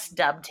press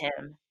dubbed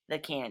him the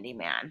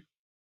Candyman.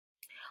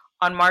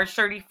 On March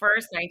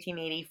 31st,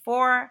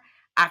 1984,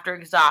 after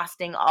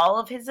exhausting all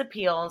of his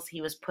appeals,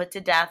 he was put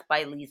to death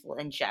by lethal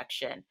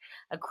injection.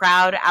 A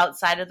crowd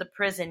outside of the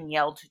prison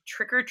yelled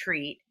 "trick or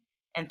treat"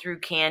 and threw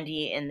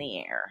candy in the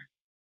air.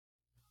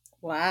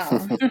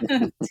 Wow.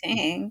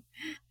 Dang.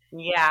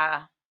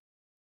 Yeah.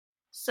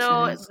 So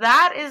Jeez.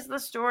 that is the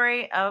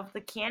story of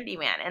the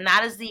Candyman, and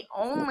that is the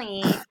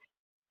only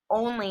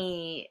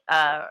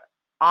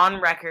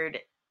on record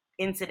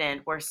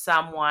incident where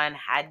someone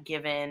had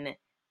given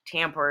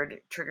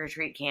tampered trick or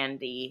treat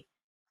candy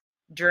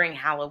during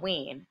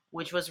Halloween,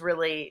 which was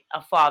really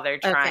a father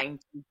Okay. trying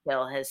to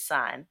kill his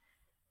son.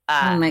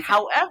 Oh my God.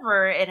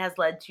 However, it has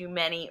led to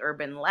many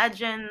urban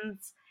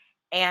legends,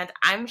 and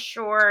I'm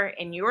sure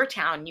in your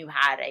town you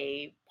had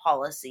a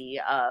policy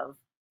of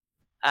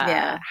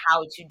Yeah.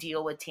 how to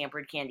deal with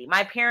tampered candy.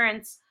 My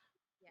parents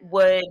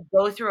would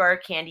go through our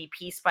candy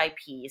piece by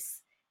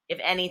piece. If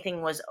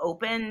anything was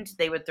opened,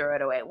 they would throw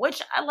it away,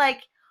 which I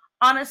like.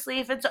 Honestly,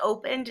 if it's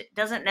opened,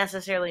 doesn't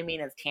necessarily mean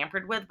it's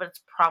tampered with, but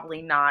it's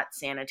probably not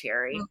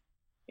sanitary,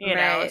 you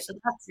know. Right. So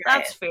Right.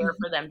 that's fair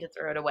for them to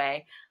throw it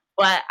away.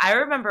 But I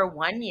remember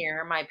one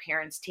year my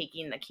parents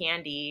taking the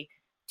candy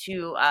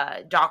to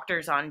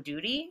doctors on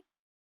duty,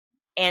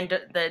 and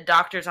the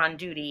doctors on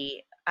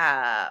duty,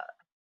 I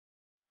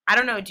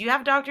don't know. Do you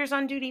have doctors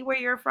on duty where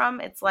you're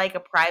from? It's like a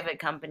private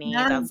company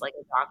Yeah. that's like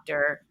a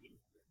doctor.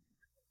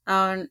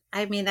 Oh,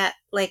 I mean that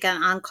like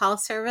an on-call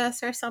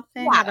service or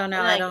something. Yeah, I don't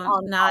know. I like don't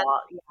on not.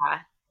 call.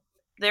 Yeah,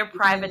 they're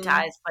Mm,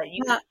 privatized, but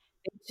no,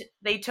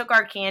 they took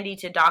our candy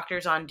to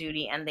doctors on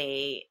duty, and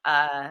they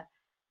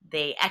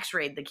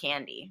X-rayed the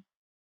candy,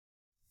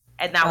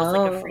 and that was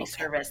like a oh, free okay.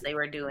 service they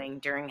were doing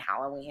during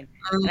Halloween.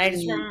 And I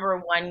just Mm,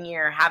 remember one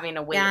year having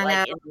to wait yeah,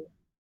 no.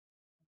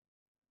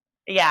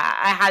 yeah,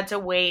 I had to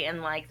wait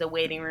in like the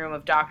waiting room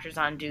of doctors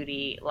on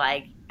duty,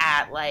 like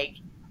at like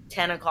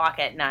 10 o'clock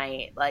at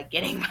night, like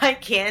getting my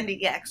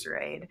candy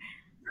X-rayed.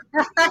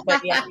 But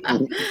yeah,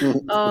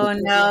 Oh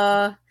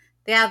no.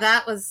 Yeah,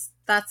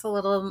 that's a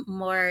little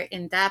more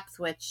in depth,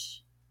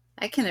 which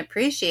I can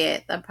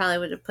appreciate. That probably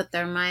would have put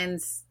their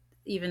minds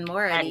even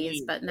more at at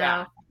ease, ease. but Yeah,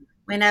 no.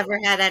 We never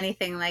had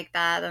anything like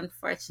that,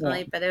 Yeah.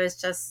 unfortunately. But it was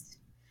just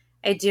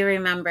I do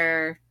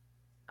remember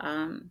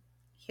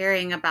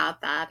hearing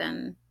about that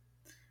and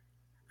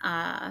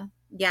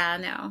yeah,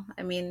 no.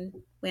 I mean,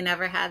 we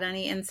never had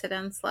any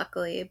incidents,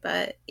 luckily,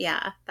 but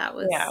yeah, that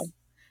yeah. was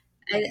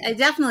I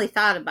definitely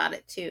thought about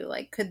it too.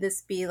 Like, could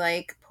this be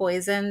like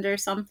poisoned or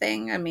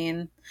something? I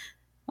mean,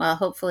 well,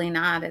 hopefully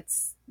not.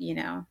 It's,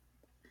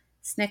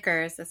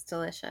 Snickers. It's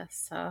delicious.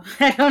 So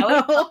I I don't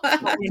always know.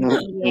 started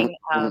eating.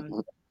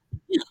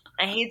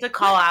 I hate to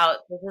call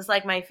out. This is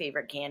like my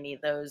favorite candy.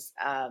 Those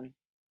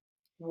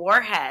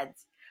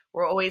warheads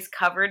were always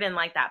covered in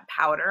like that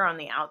powder on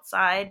the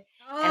outside,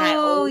 and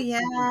Oh, yeah.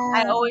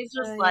 I always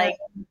was Oh, yeah. like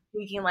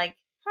thinking like,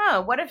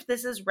 huh, what if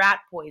this is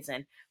rat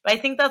poison? But I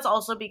think that's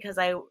also because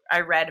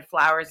I read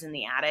Flowers in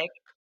the Attic.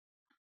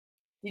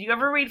 Did you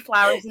ever read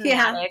Flowers in the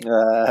Yeah. Attic?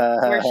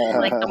 Where she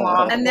like the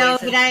mom I know,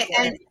 but poisons the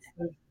kids?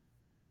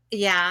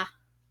 yeah.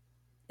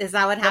 Is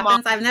that what The mom.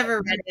 happens? I've never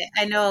read it.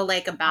 I know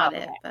like Oh, about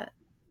it, okay. but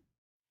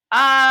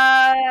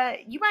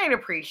You might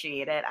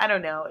appreciate it. I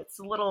don't know. It's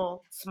a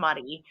little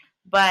smutty,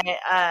 but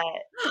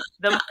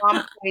the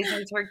mom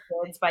poisons her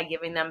kids by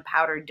giving them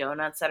powdered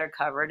donuts that are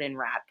covered in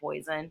rat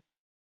poison.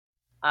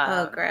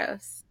 oh, Um,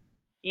 gross.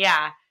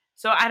 yeah.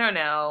 So I don't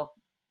know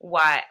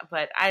why,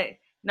 but I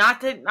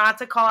not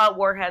to call out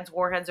warheads.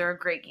 Warheads are a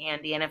great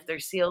candy, and if they're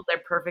sealed, they're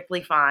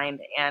perfectly fine,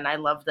 and I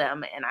love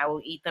them, and I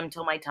will eat them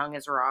till my tongue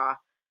is raw.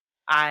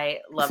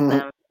 I love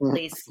them.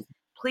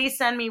 Please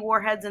send me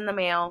warheads in the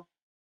mail.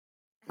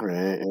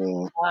 Right.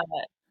 Yeah. Uh,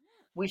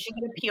 we should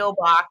get a PO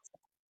box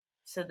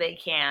so they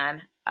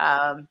can.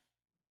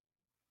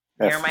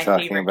 They're After my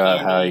talking favorite about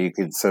how candy. you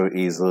could so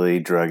easily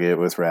drug it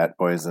with rat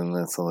poison,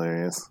 that's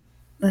hilarious.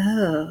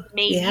 Oh,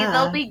 Maybe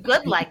they'll yeah. be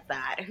good like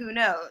that. Who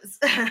knows?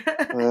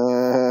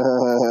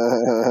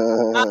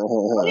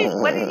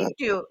 What did you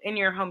do in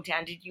your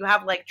hometown? Did you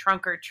have like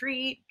trunk or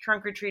treat?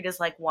 Trunk or treat is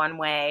like one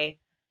way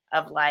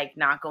of like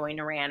not going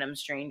to random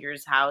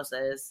strangers'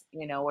 houses,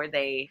 where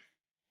they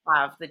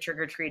have the trick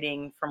or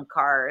treating from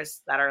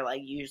cars that are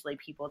like usually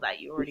people that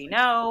you already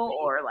know,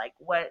 or like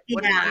what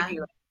did you Yeah.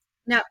 do?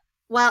 No.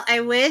 Well,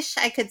 I wish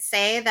I could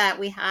say that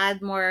we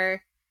had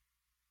more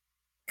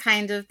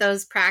kind of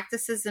those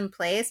practices in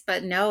place,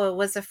 but no, it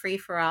was a free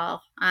for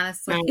all,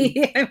 honestly. Mm.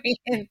 I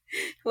mean,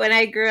 when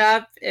I grew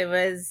up, it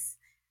was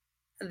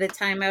the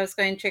time I was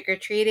going trick or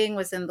treating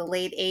was in the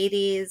late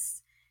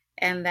 80s,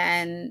 and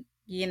then,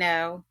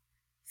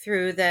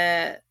 through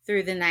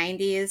the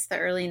 90s, the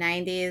early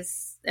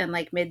 90s and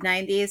like mid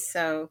 90s.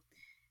 So,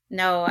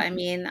 no, I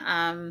mean,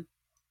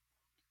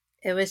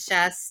 it was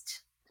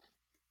just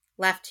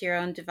left to your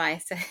own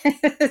devices,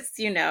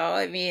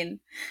 I mean,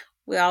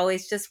 we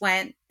always just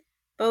went,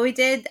 but we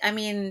did. I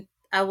mean,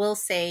 I will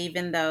say,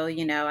 even though,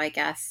 I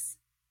guess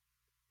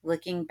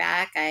looking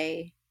back,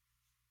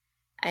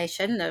 I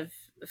shouldn't have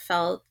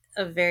felt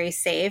very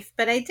safe,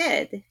 but I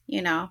did.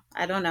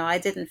 I don't know. I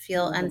didn't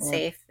feel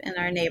unsafe in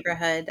our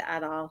neighborhood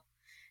at all.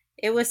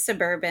 It was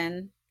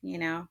suburban,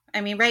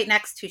 I mean, right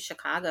next to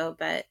Chicago,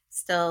 but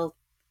still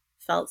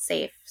felt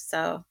safe.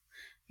 So,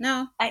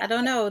 no, I I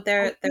don't know.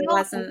 I There feel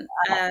wasn't.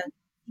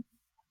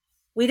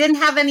 We didn't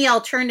have any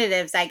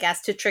alternatives, I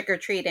guess, to trick or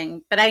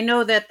treating, but I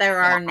know that there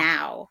yeah are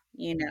now,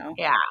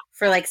 yeah.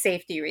 for like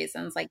safety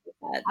reasons, like you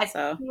said. I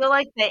So, feel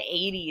like the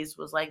 80s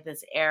was like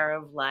this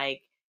era of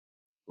like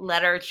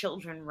let our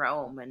children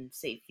roam, and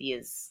safety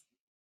is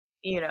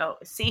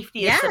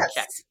subject.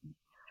 yes,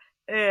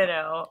 You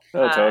know.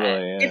 Oh,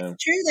 totally. it's Yeah.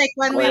 true. Like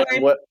when we What?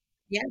 were, What?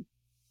 yeah,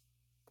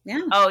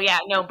 yeah. Oh yeah,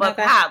 no, No, but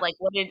go ahead. Pat, like,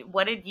 what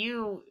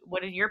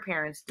did your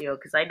parents do?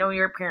 Because I know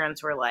your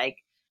parents were like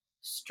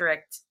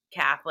strict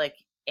Catholic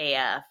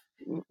AF.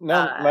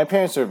 No, Uh, my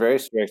parents were very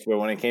strict, but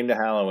when it came to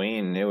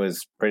Halloween, it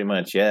was pretty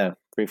much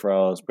free for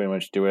all. It was pretty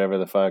much do whatever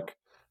the fuck.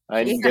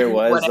 just Yeah. There do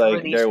was whatever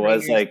like these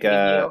strangers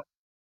gave you.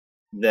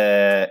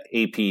 the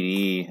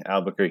APD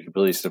Albuquerque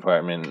Police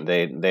Department.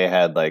 They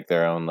had like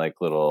their own like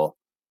little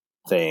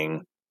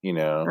thing,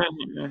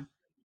 Mhm.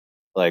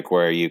 like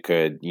where you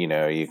could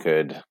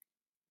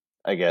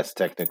I guess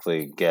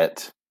technically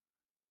get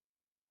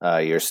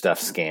your stuff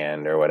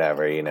scanned or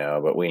whatever,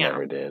 but we Yeah.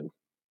 never did.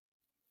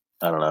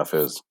 I don't know if it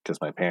was because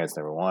my parents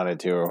never wanted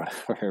to or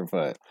whatever,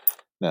 but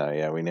no,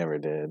 yeah, we never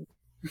did.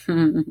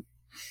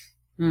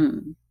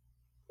 Hmm.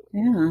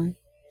 Yeah.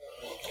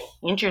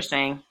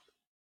 Interesting.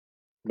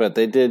 But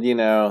they did,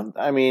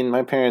 I mean,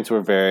 my parents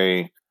were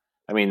they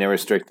were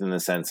strict in the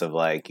sense of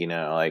like,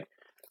 like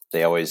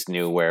they always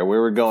knew where we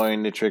were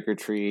going to trick or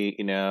treat,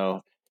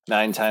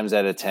 9 times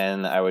out of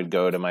 10, I would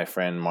go to my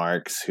friend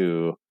Mark's,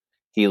 who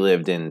he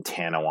lived in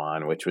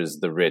Tanawan, which was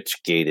the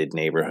rich gated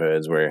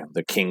neighborhoods where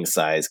the king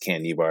size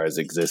candy bars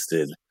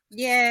existed.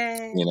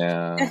 Yay.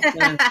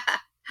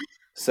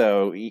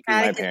 So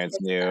my parents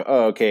knew,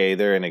 oh, okay,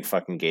 they're in a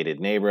fucking gated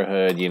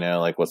neighborhood,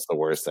 like what's the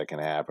worst that can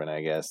happen,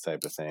 I guess,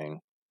 type of thing.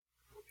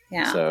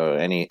 Yeah. So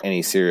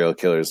any serial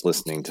killers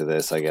listening to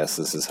this, I guess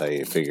this is how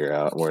you figure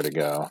out where to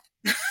go.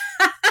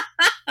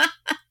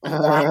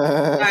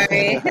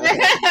 Sorry.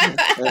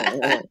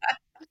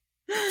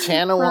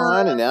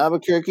 Tanawan in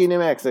Albuquerque, New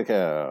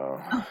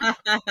Mexico.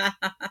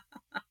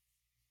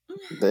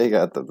 They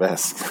got the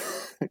best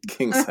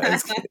king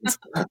size kids.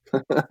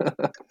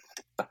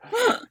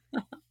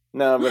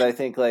 No, but I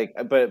think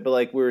but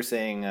like we were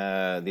saying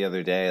the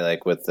other day,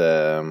 like with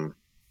the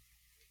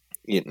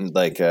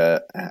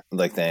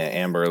the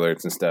Amber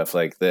Alerts and stuff,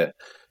 like the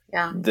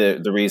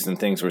reason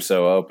things were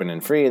so open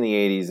and free in the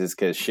 80s is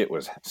because shit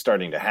was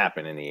starting to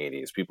happen in the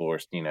 80s. People were,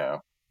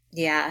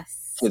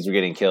 yes, kids were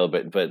getting killed,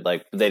 but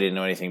like they didn't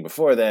know anything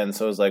before then,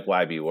 so it was like,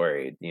 why be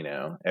worried?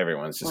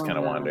 Everyone's just kind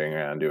of wandering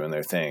around doing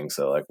their thing,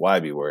 so like, why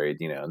be worried?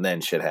 And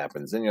then shit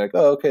happens, and you're like,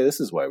 oh, okay, this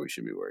is why we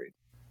should be worried.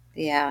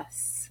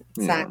 Yes,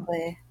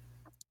 exactly.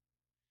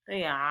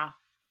 Yeah.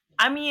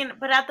 I mean,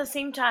 but at the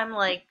same time,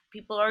 like,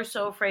 people are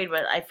so afraid,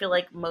 but I feel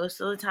like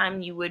most of the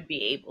time you would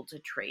be able to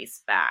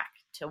trace back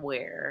to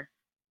where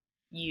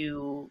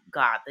you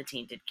got the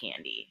tainted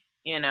candy,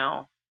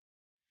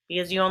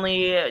 because you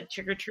only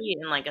trick or treat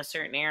in like a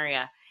certain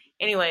area.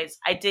 Anyways,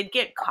 I did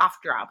get cough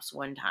drops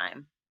one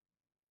time.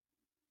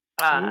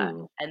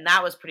 And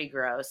that was pretty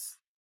gross.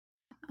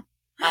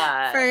 For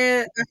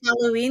a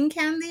Halloween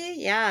candy?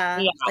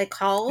 Yeah. Like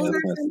halls or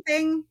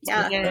something?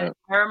 Yeah.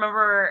 I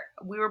remember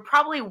we were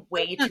probably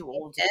way too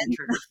old to be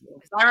trick-or-treating.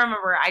 Because I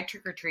remember I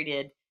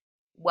trick-or-treated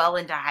well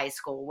into high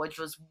school, which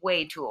was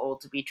way too old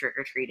to be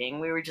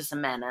trick-or-treating. We were just a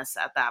menace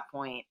at that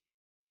point.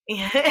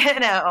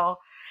 And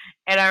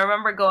I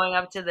remember going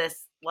up to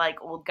this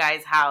like old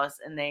guy's house,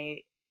 and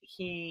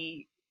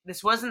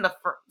this wasn't the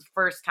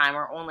first time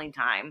or only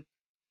time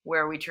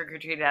where we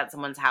trick-or-treated at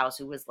someone's house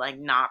who was like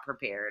not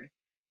prepared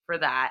for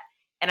that.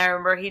 And I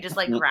remember he just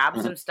like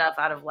grabbed some stuff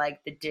out of like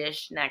the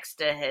dish next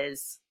to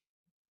his,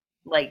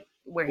 like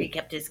where he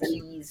kept his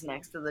keys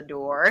next to the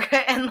door,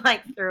 and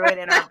like threw it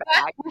in our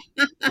bag.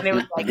 And it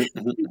was like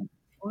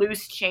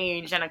loose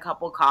change and a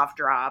couple cough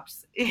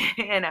drops,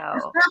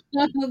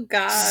 Oh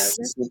God.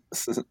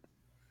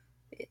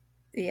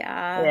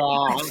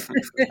 Yeah.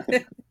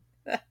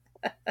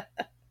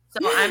 So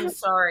I'm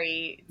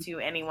sorry to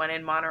anyone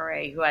in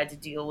Monterey who had to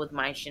deal with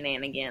my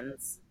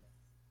shenanigans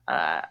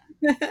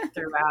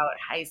throughout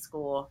high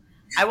school.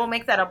 I will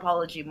make that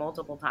apology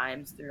multiple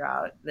times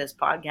throughout this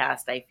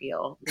podcast, I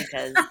feel,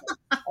 because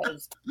that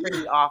was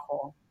pretty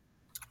awful.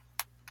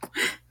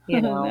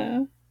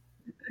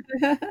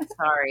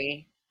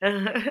 Sorry.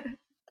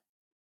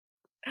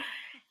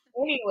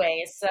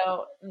 Anyway,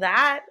 so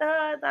that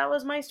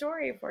was my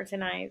story for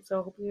tonight.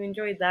 So hope you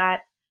enjoyed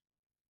that.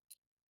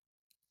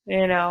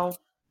 Yeah,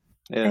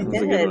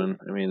 that's a good one.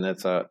 I mean,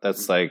 that's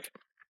like,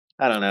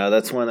 I don't know.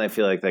 That's one I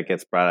feel like that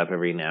gets brought up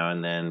every now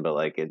and then, but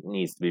like it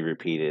needs to be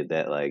repeated.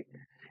 That like,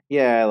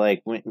 yeah,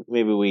 like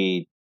maybe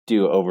we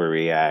do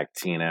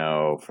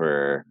overreact,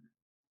 for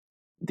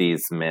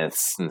these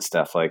myths and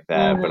stuff like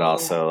that. But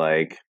also,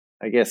 like,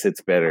 I guess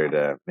it's better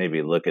to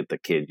maybe look at the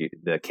candy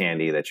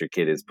that your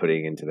kid is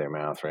putting into their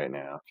mouth right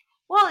now.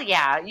 Well,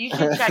 yeah, you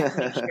should check to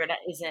make sure that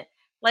isn't.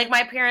 Like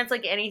my parents,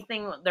 like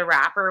anything, the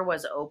wrapper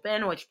was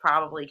open, which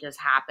probably just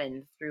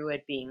happened through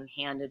it being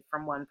handed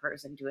from one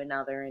person to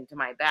another into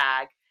my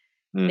bag.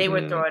 Mm-hmm. They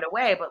would throw it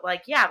away, but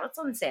like, yeah, that's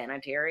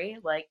unsanitary.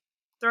 Like,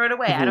 throw it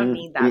away. I don't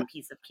need that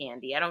piece of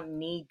candy. I don't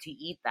need to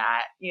eat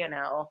that,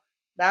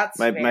 That's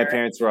my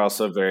parents were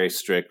also very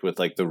strict with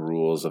like the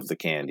rules of the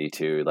candy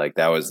too. Like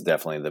that was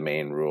definitely the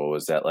main rule,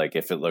 was that like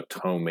if it looked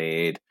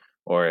homemade,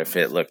 or if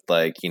it looked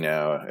like,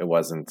 it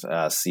wasn't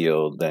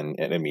sealed, then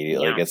it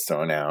immediately gets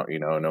thrown out,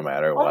 no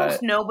matter what.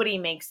 Almost nobody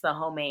makes the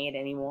homemade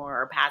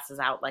anymore or passes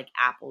out like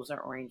apples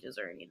or oranges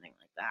or anything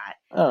like that.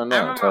 Oh, no, I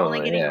remember totally,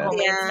 only getting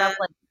homemade stuff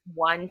like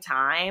one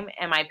time,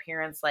 and my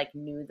parents like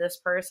knew this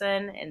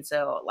person, and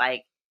so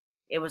like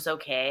it was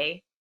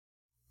okay.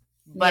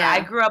 But I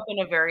grew up in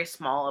a very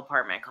small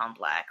apartment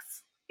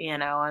complex,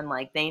 and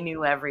like they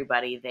knew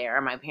everybody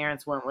there. My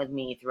parents went with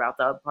me throughout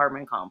the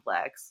apartment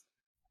complex.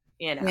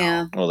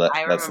 Well,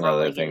 that's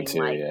another thing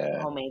too.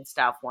 Homemade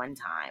stuff one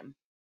time.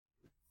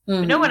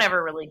 But no one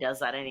ever really does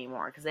that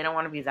anymore because they don't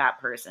want to be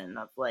that person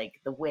that's like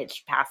the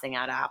witch passing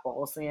out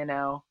apples. You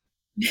know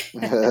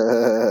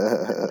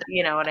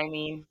what I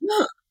mean?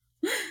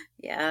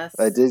 Yes.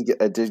 I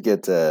did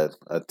get a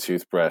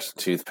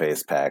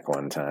toothpaste pack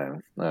one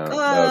time. That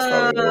was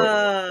probably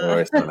the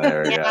worst one I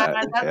ever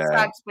got. That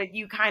sucks. But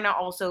you kind of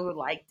also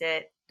liked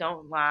it.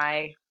 Don't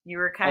lie. You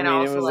were kind of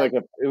also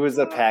it was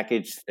a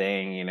packaged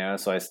thing, you know,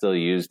 so I still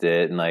used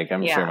it. And like,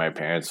 I'm sure my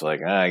parents were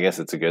like, I guess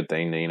it's a good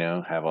thing to, you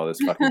know, have all this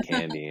fucking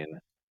candy. And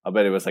I'll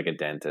bet it was like a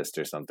dentist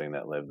or something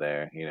that lived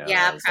there, you know.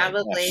 Yeah,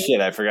 probably. Like,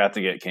 shit, I forgot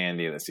to get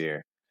candy this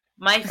year.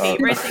 My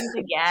favorite thing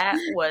to get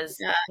was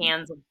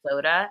cans of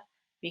soda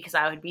because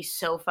I would be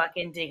so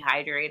fucking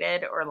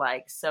dehydrated or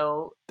like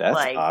so. That's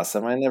like,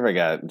 awesome. I never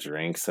got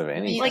drinks of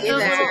any like kind.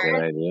 those That's little a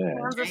good idea.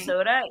 cans of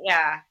soda,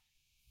 yeah.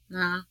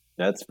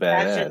 That's badass.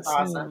 That's just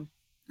awesome.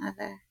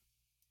 Okay.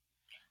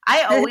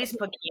 I always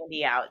put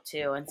candy out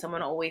too, and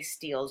someone always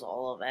steals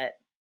all of it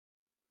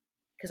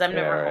because I'm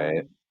never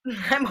home.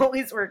 I'm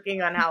always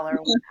working on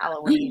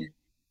Halloween.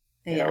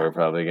 Yeah, we're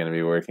probably going to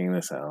be working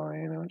this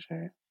Halloween, I'm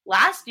sure.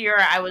 Last year,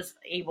 I was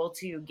able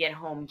to get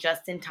home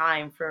just in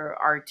time for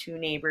our 2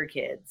 neighbor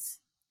kids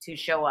to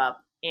show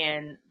up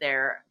in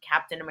their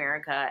Captain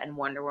America and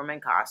Wonder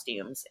Woman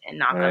costumes and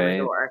knock on the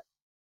door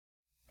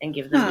and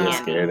give them candy.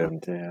 Scared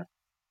them too.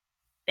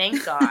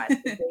 Thank God.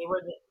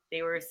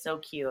 They were so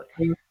cute.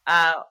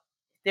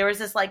 There was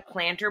this like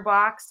planter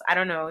box. I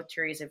don't know,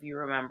 Therese, if you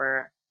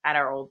remember at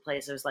our old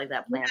place, there was like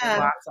that planter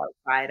box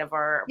outside of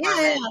our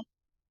apartment.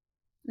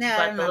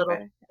 Yeah, but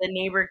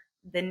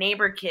the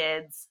neighbor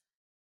kids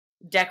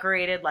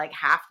decorated like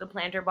half the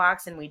planter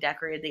box, and we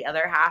decorated the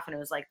other half, and it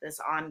was like this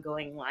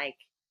ongoing like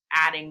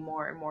adding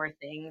more and more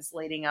things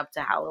leading up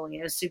to Halloween.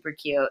 It was super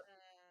cute.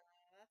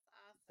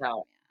 That's awesome.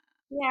 So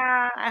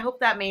yeah, I hope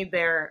that made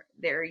their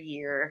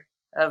year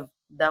of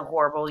the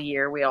horrible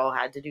year we all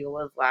had to deal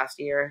with last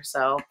year.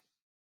 So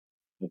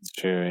that's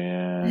true.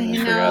 Yeah, I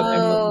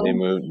forgot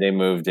they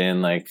moved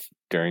in like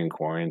during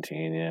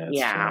quarantine.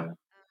 Yeah. True.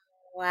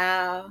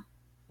 Wow.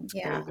 That's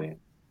crazy.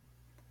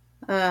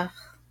 I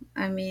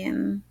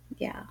mean,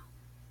 yeah.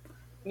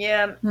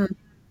 Yeah.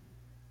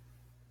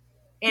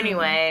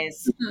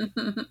 Anyways.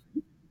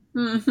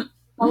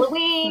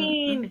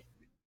 Halloween.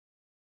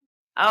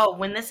 Oh,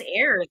 when this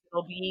airs,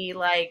 it'll be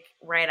like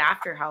right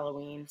after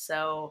Halloween.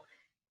 So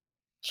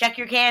check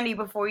your candy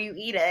before you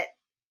eat it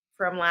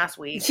from last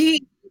week.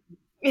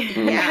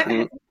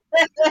 Yeah.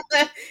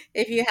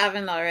 If you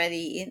haven't already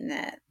eaten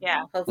it.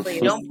 Yeah. Hopefully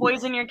don't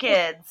poison your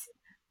kids.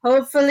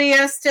 Hopefully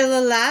you're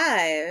still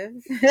alive.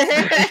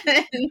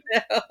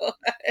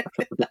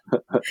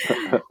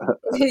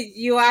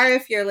 You are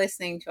if you're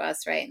listening to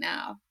us right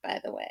now,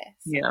 by the way.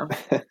 So. Yeah.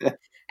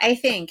 I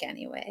think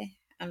anyway.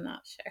 I'm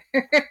not sure.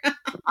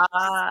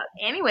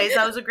 Anyways,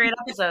 that was a great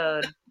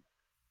episode.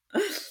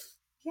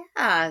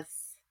 Yes.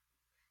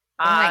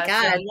 Oh my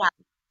God. So, yeah.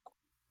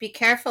 Be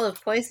careful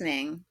of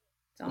poisoning.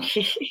 Don't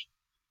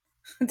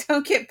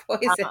get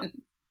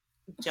poisoned.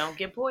 Don't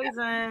get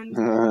poisoned.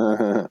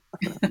 So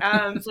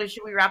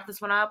should we wrap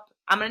this one up?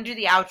 I'm going to do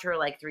the outro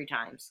like 3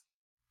 times.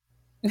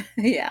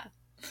 Yeah.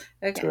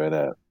 Okay. Throw it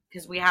up.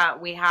 Because we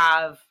have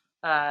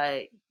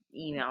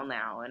email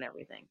now and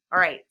everything. All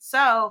right.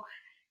 So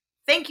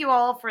thank you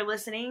all for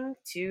listening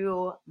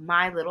to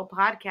My Little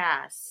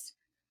Podcast,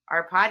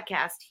 our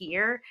podcast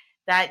here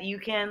that you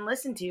can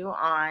listen to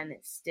on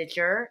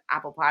Stitcher,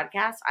 Apple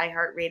Podcasts,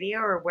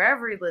 iHeartRadio, or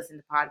wherever you listen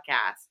to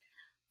podcasts.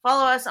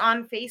 Follow us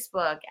on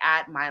Facebook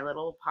at My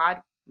Weird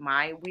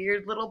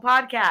Little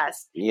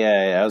Podcast.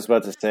 Yeah, I was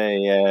about to say,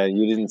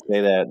 you didn't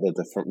say that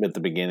at the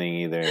beginning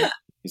either.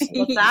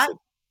 What's that?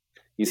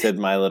 You said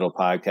My Little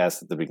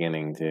Podcast at the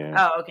beginning too.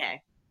 Oh,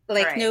 okay.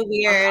 Like right. No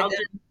weird.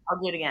 I'll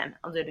do it again.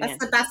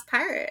 That's the best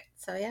part.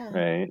 So yeah.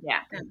 Right.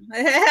 Yeah.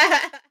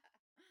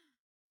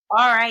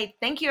 All right.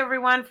 Thank you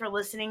everyone for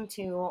listening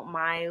to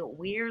My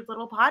Weird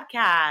Little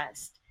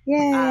Podcast.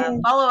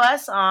 Yay. Follow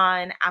us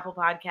on Apple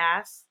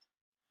Podcasts.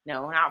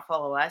 No, not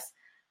follow us.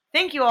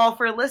 Thank you all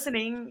for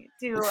listening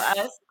to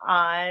us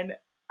on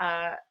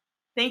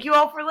thank you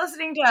all for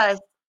listening to us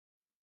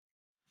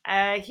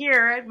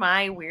here at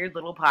My Weird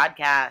Little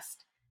Podcast.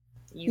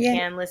 You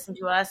can listen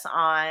to us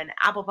on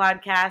Apple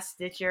Podcasts,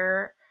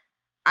 Stitcher,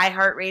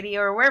 iHeartRadio,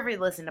 or wherever you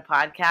listen to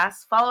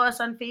podcasts. Follow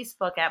us on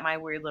Facebook at My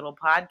Weird Little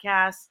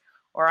Podcast,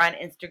 or on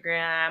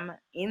Instagram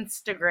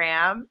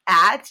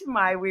at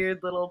My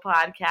Weird Little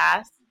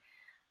Podcast.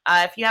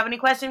 If you have any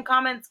questions,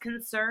 comments,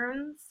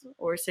 concerns,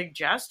 or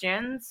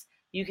suggestions,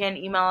 you can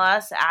email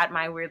us at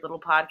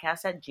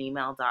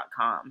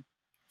myweirdlittlepodcast@gmail.com.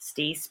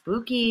 Stay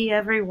spooky,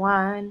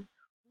 everyone.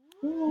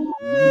 Woo.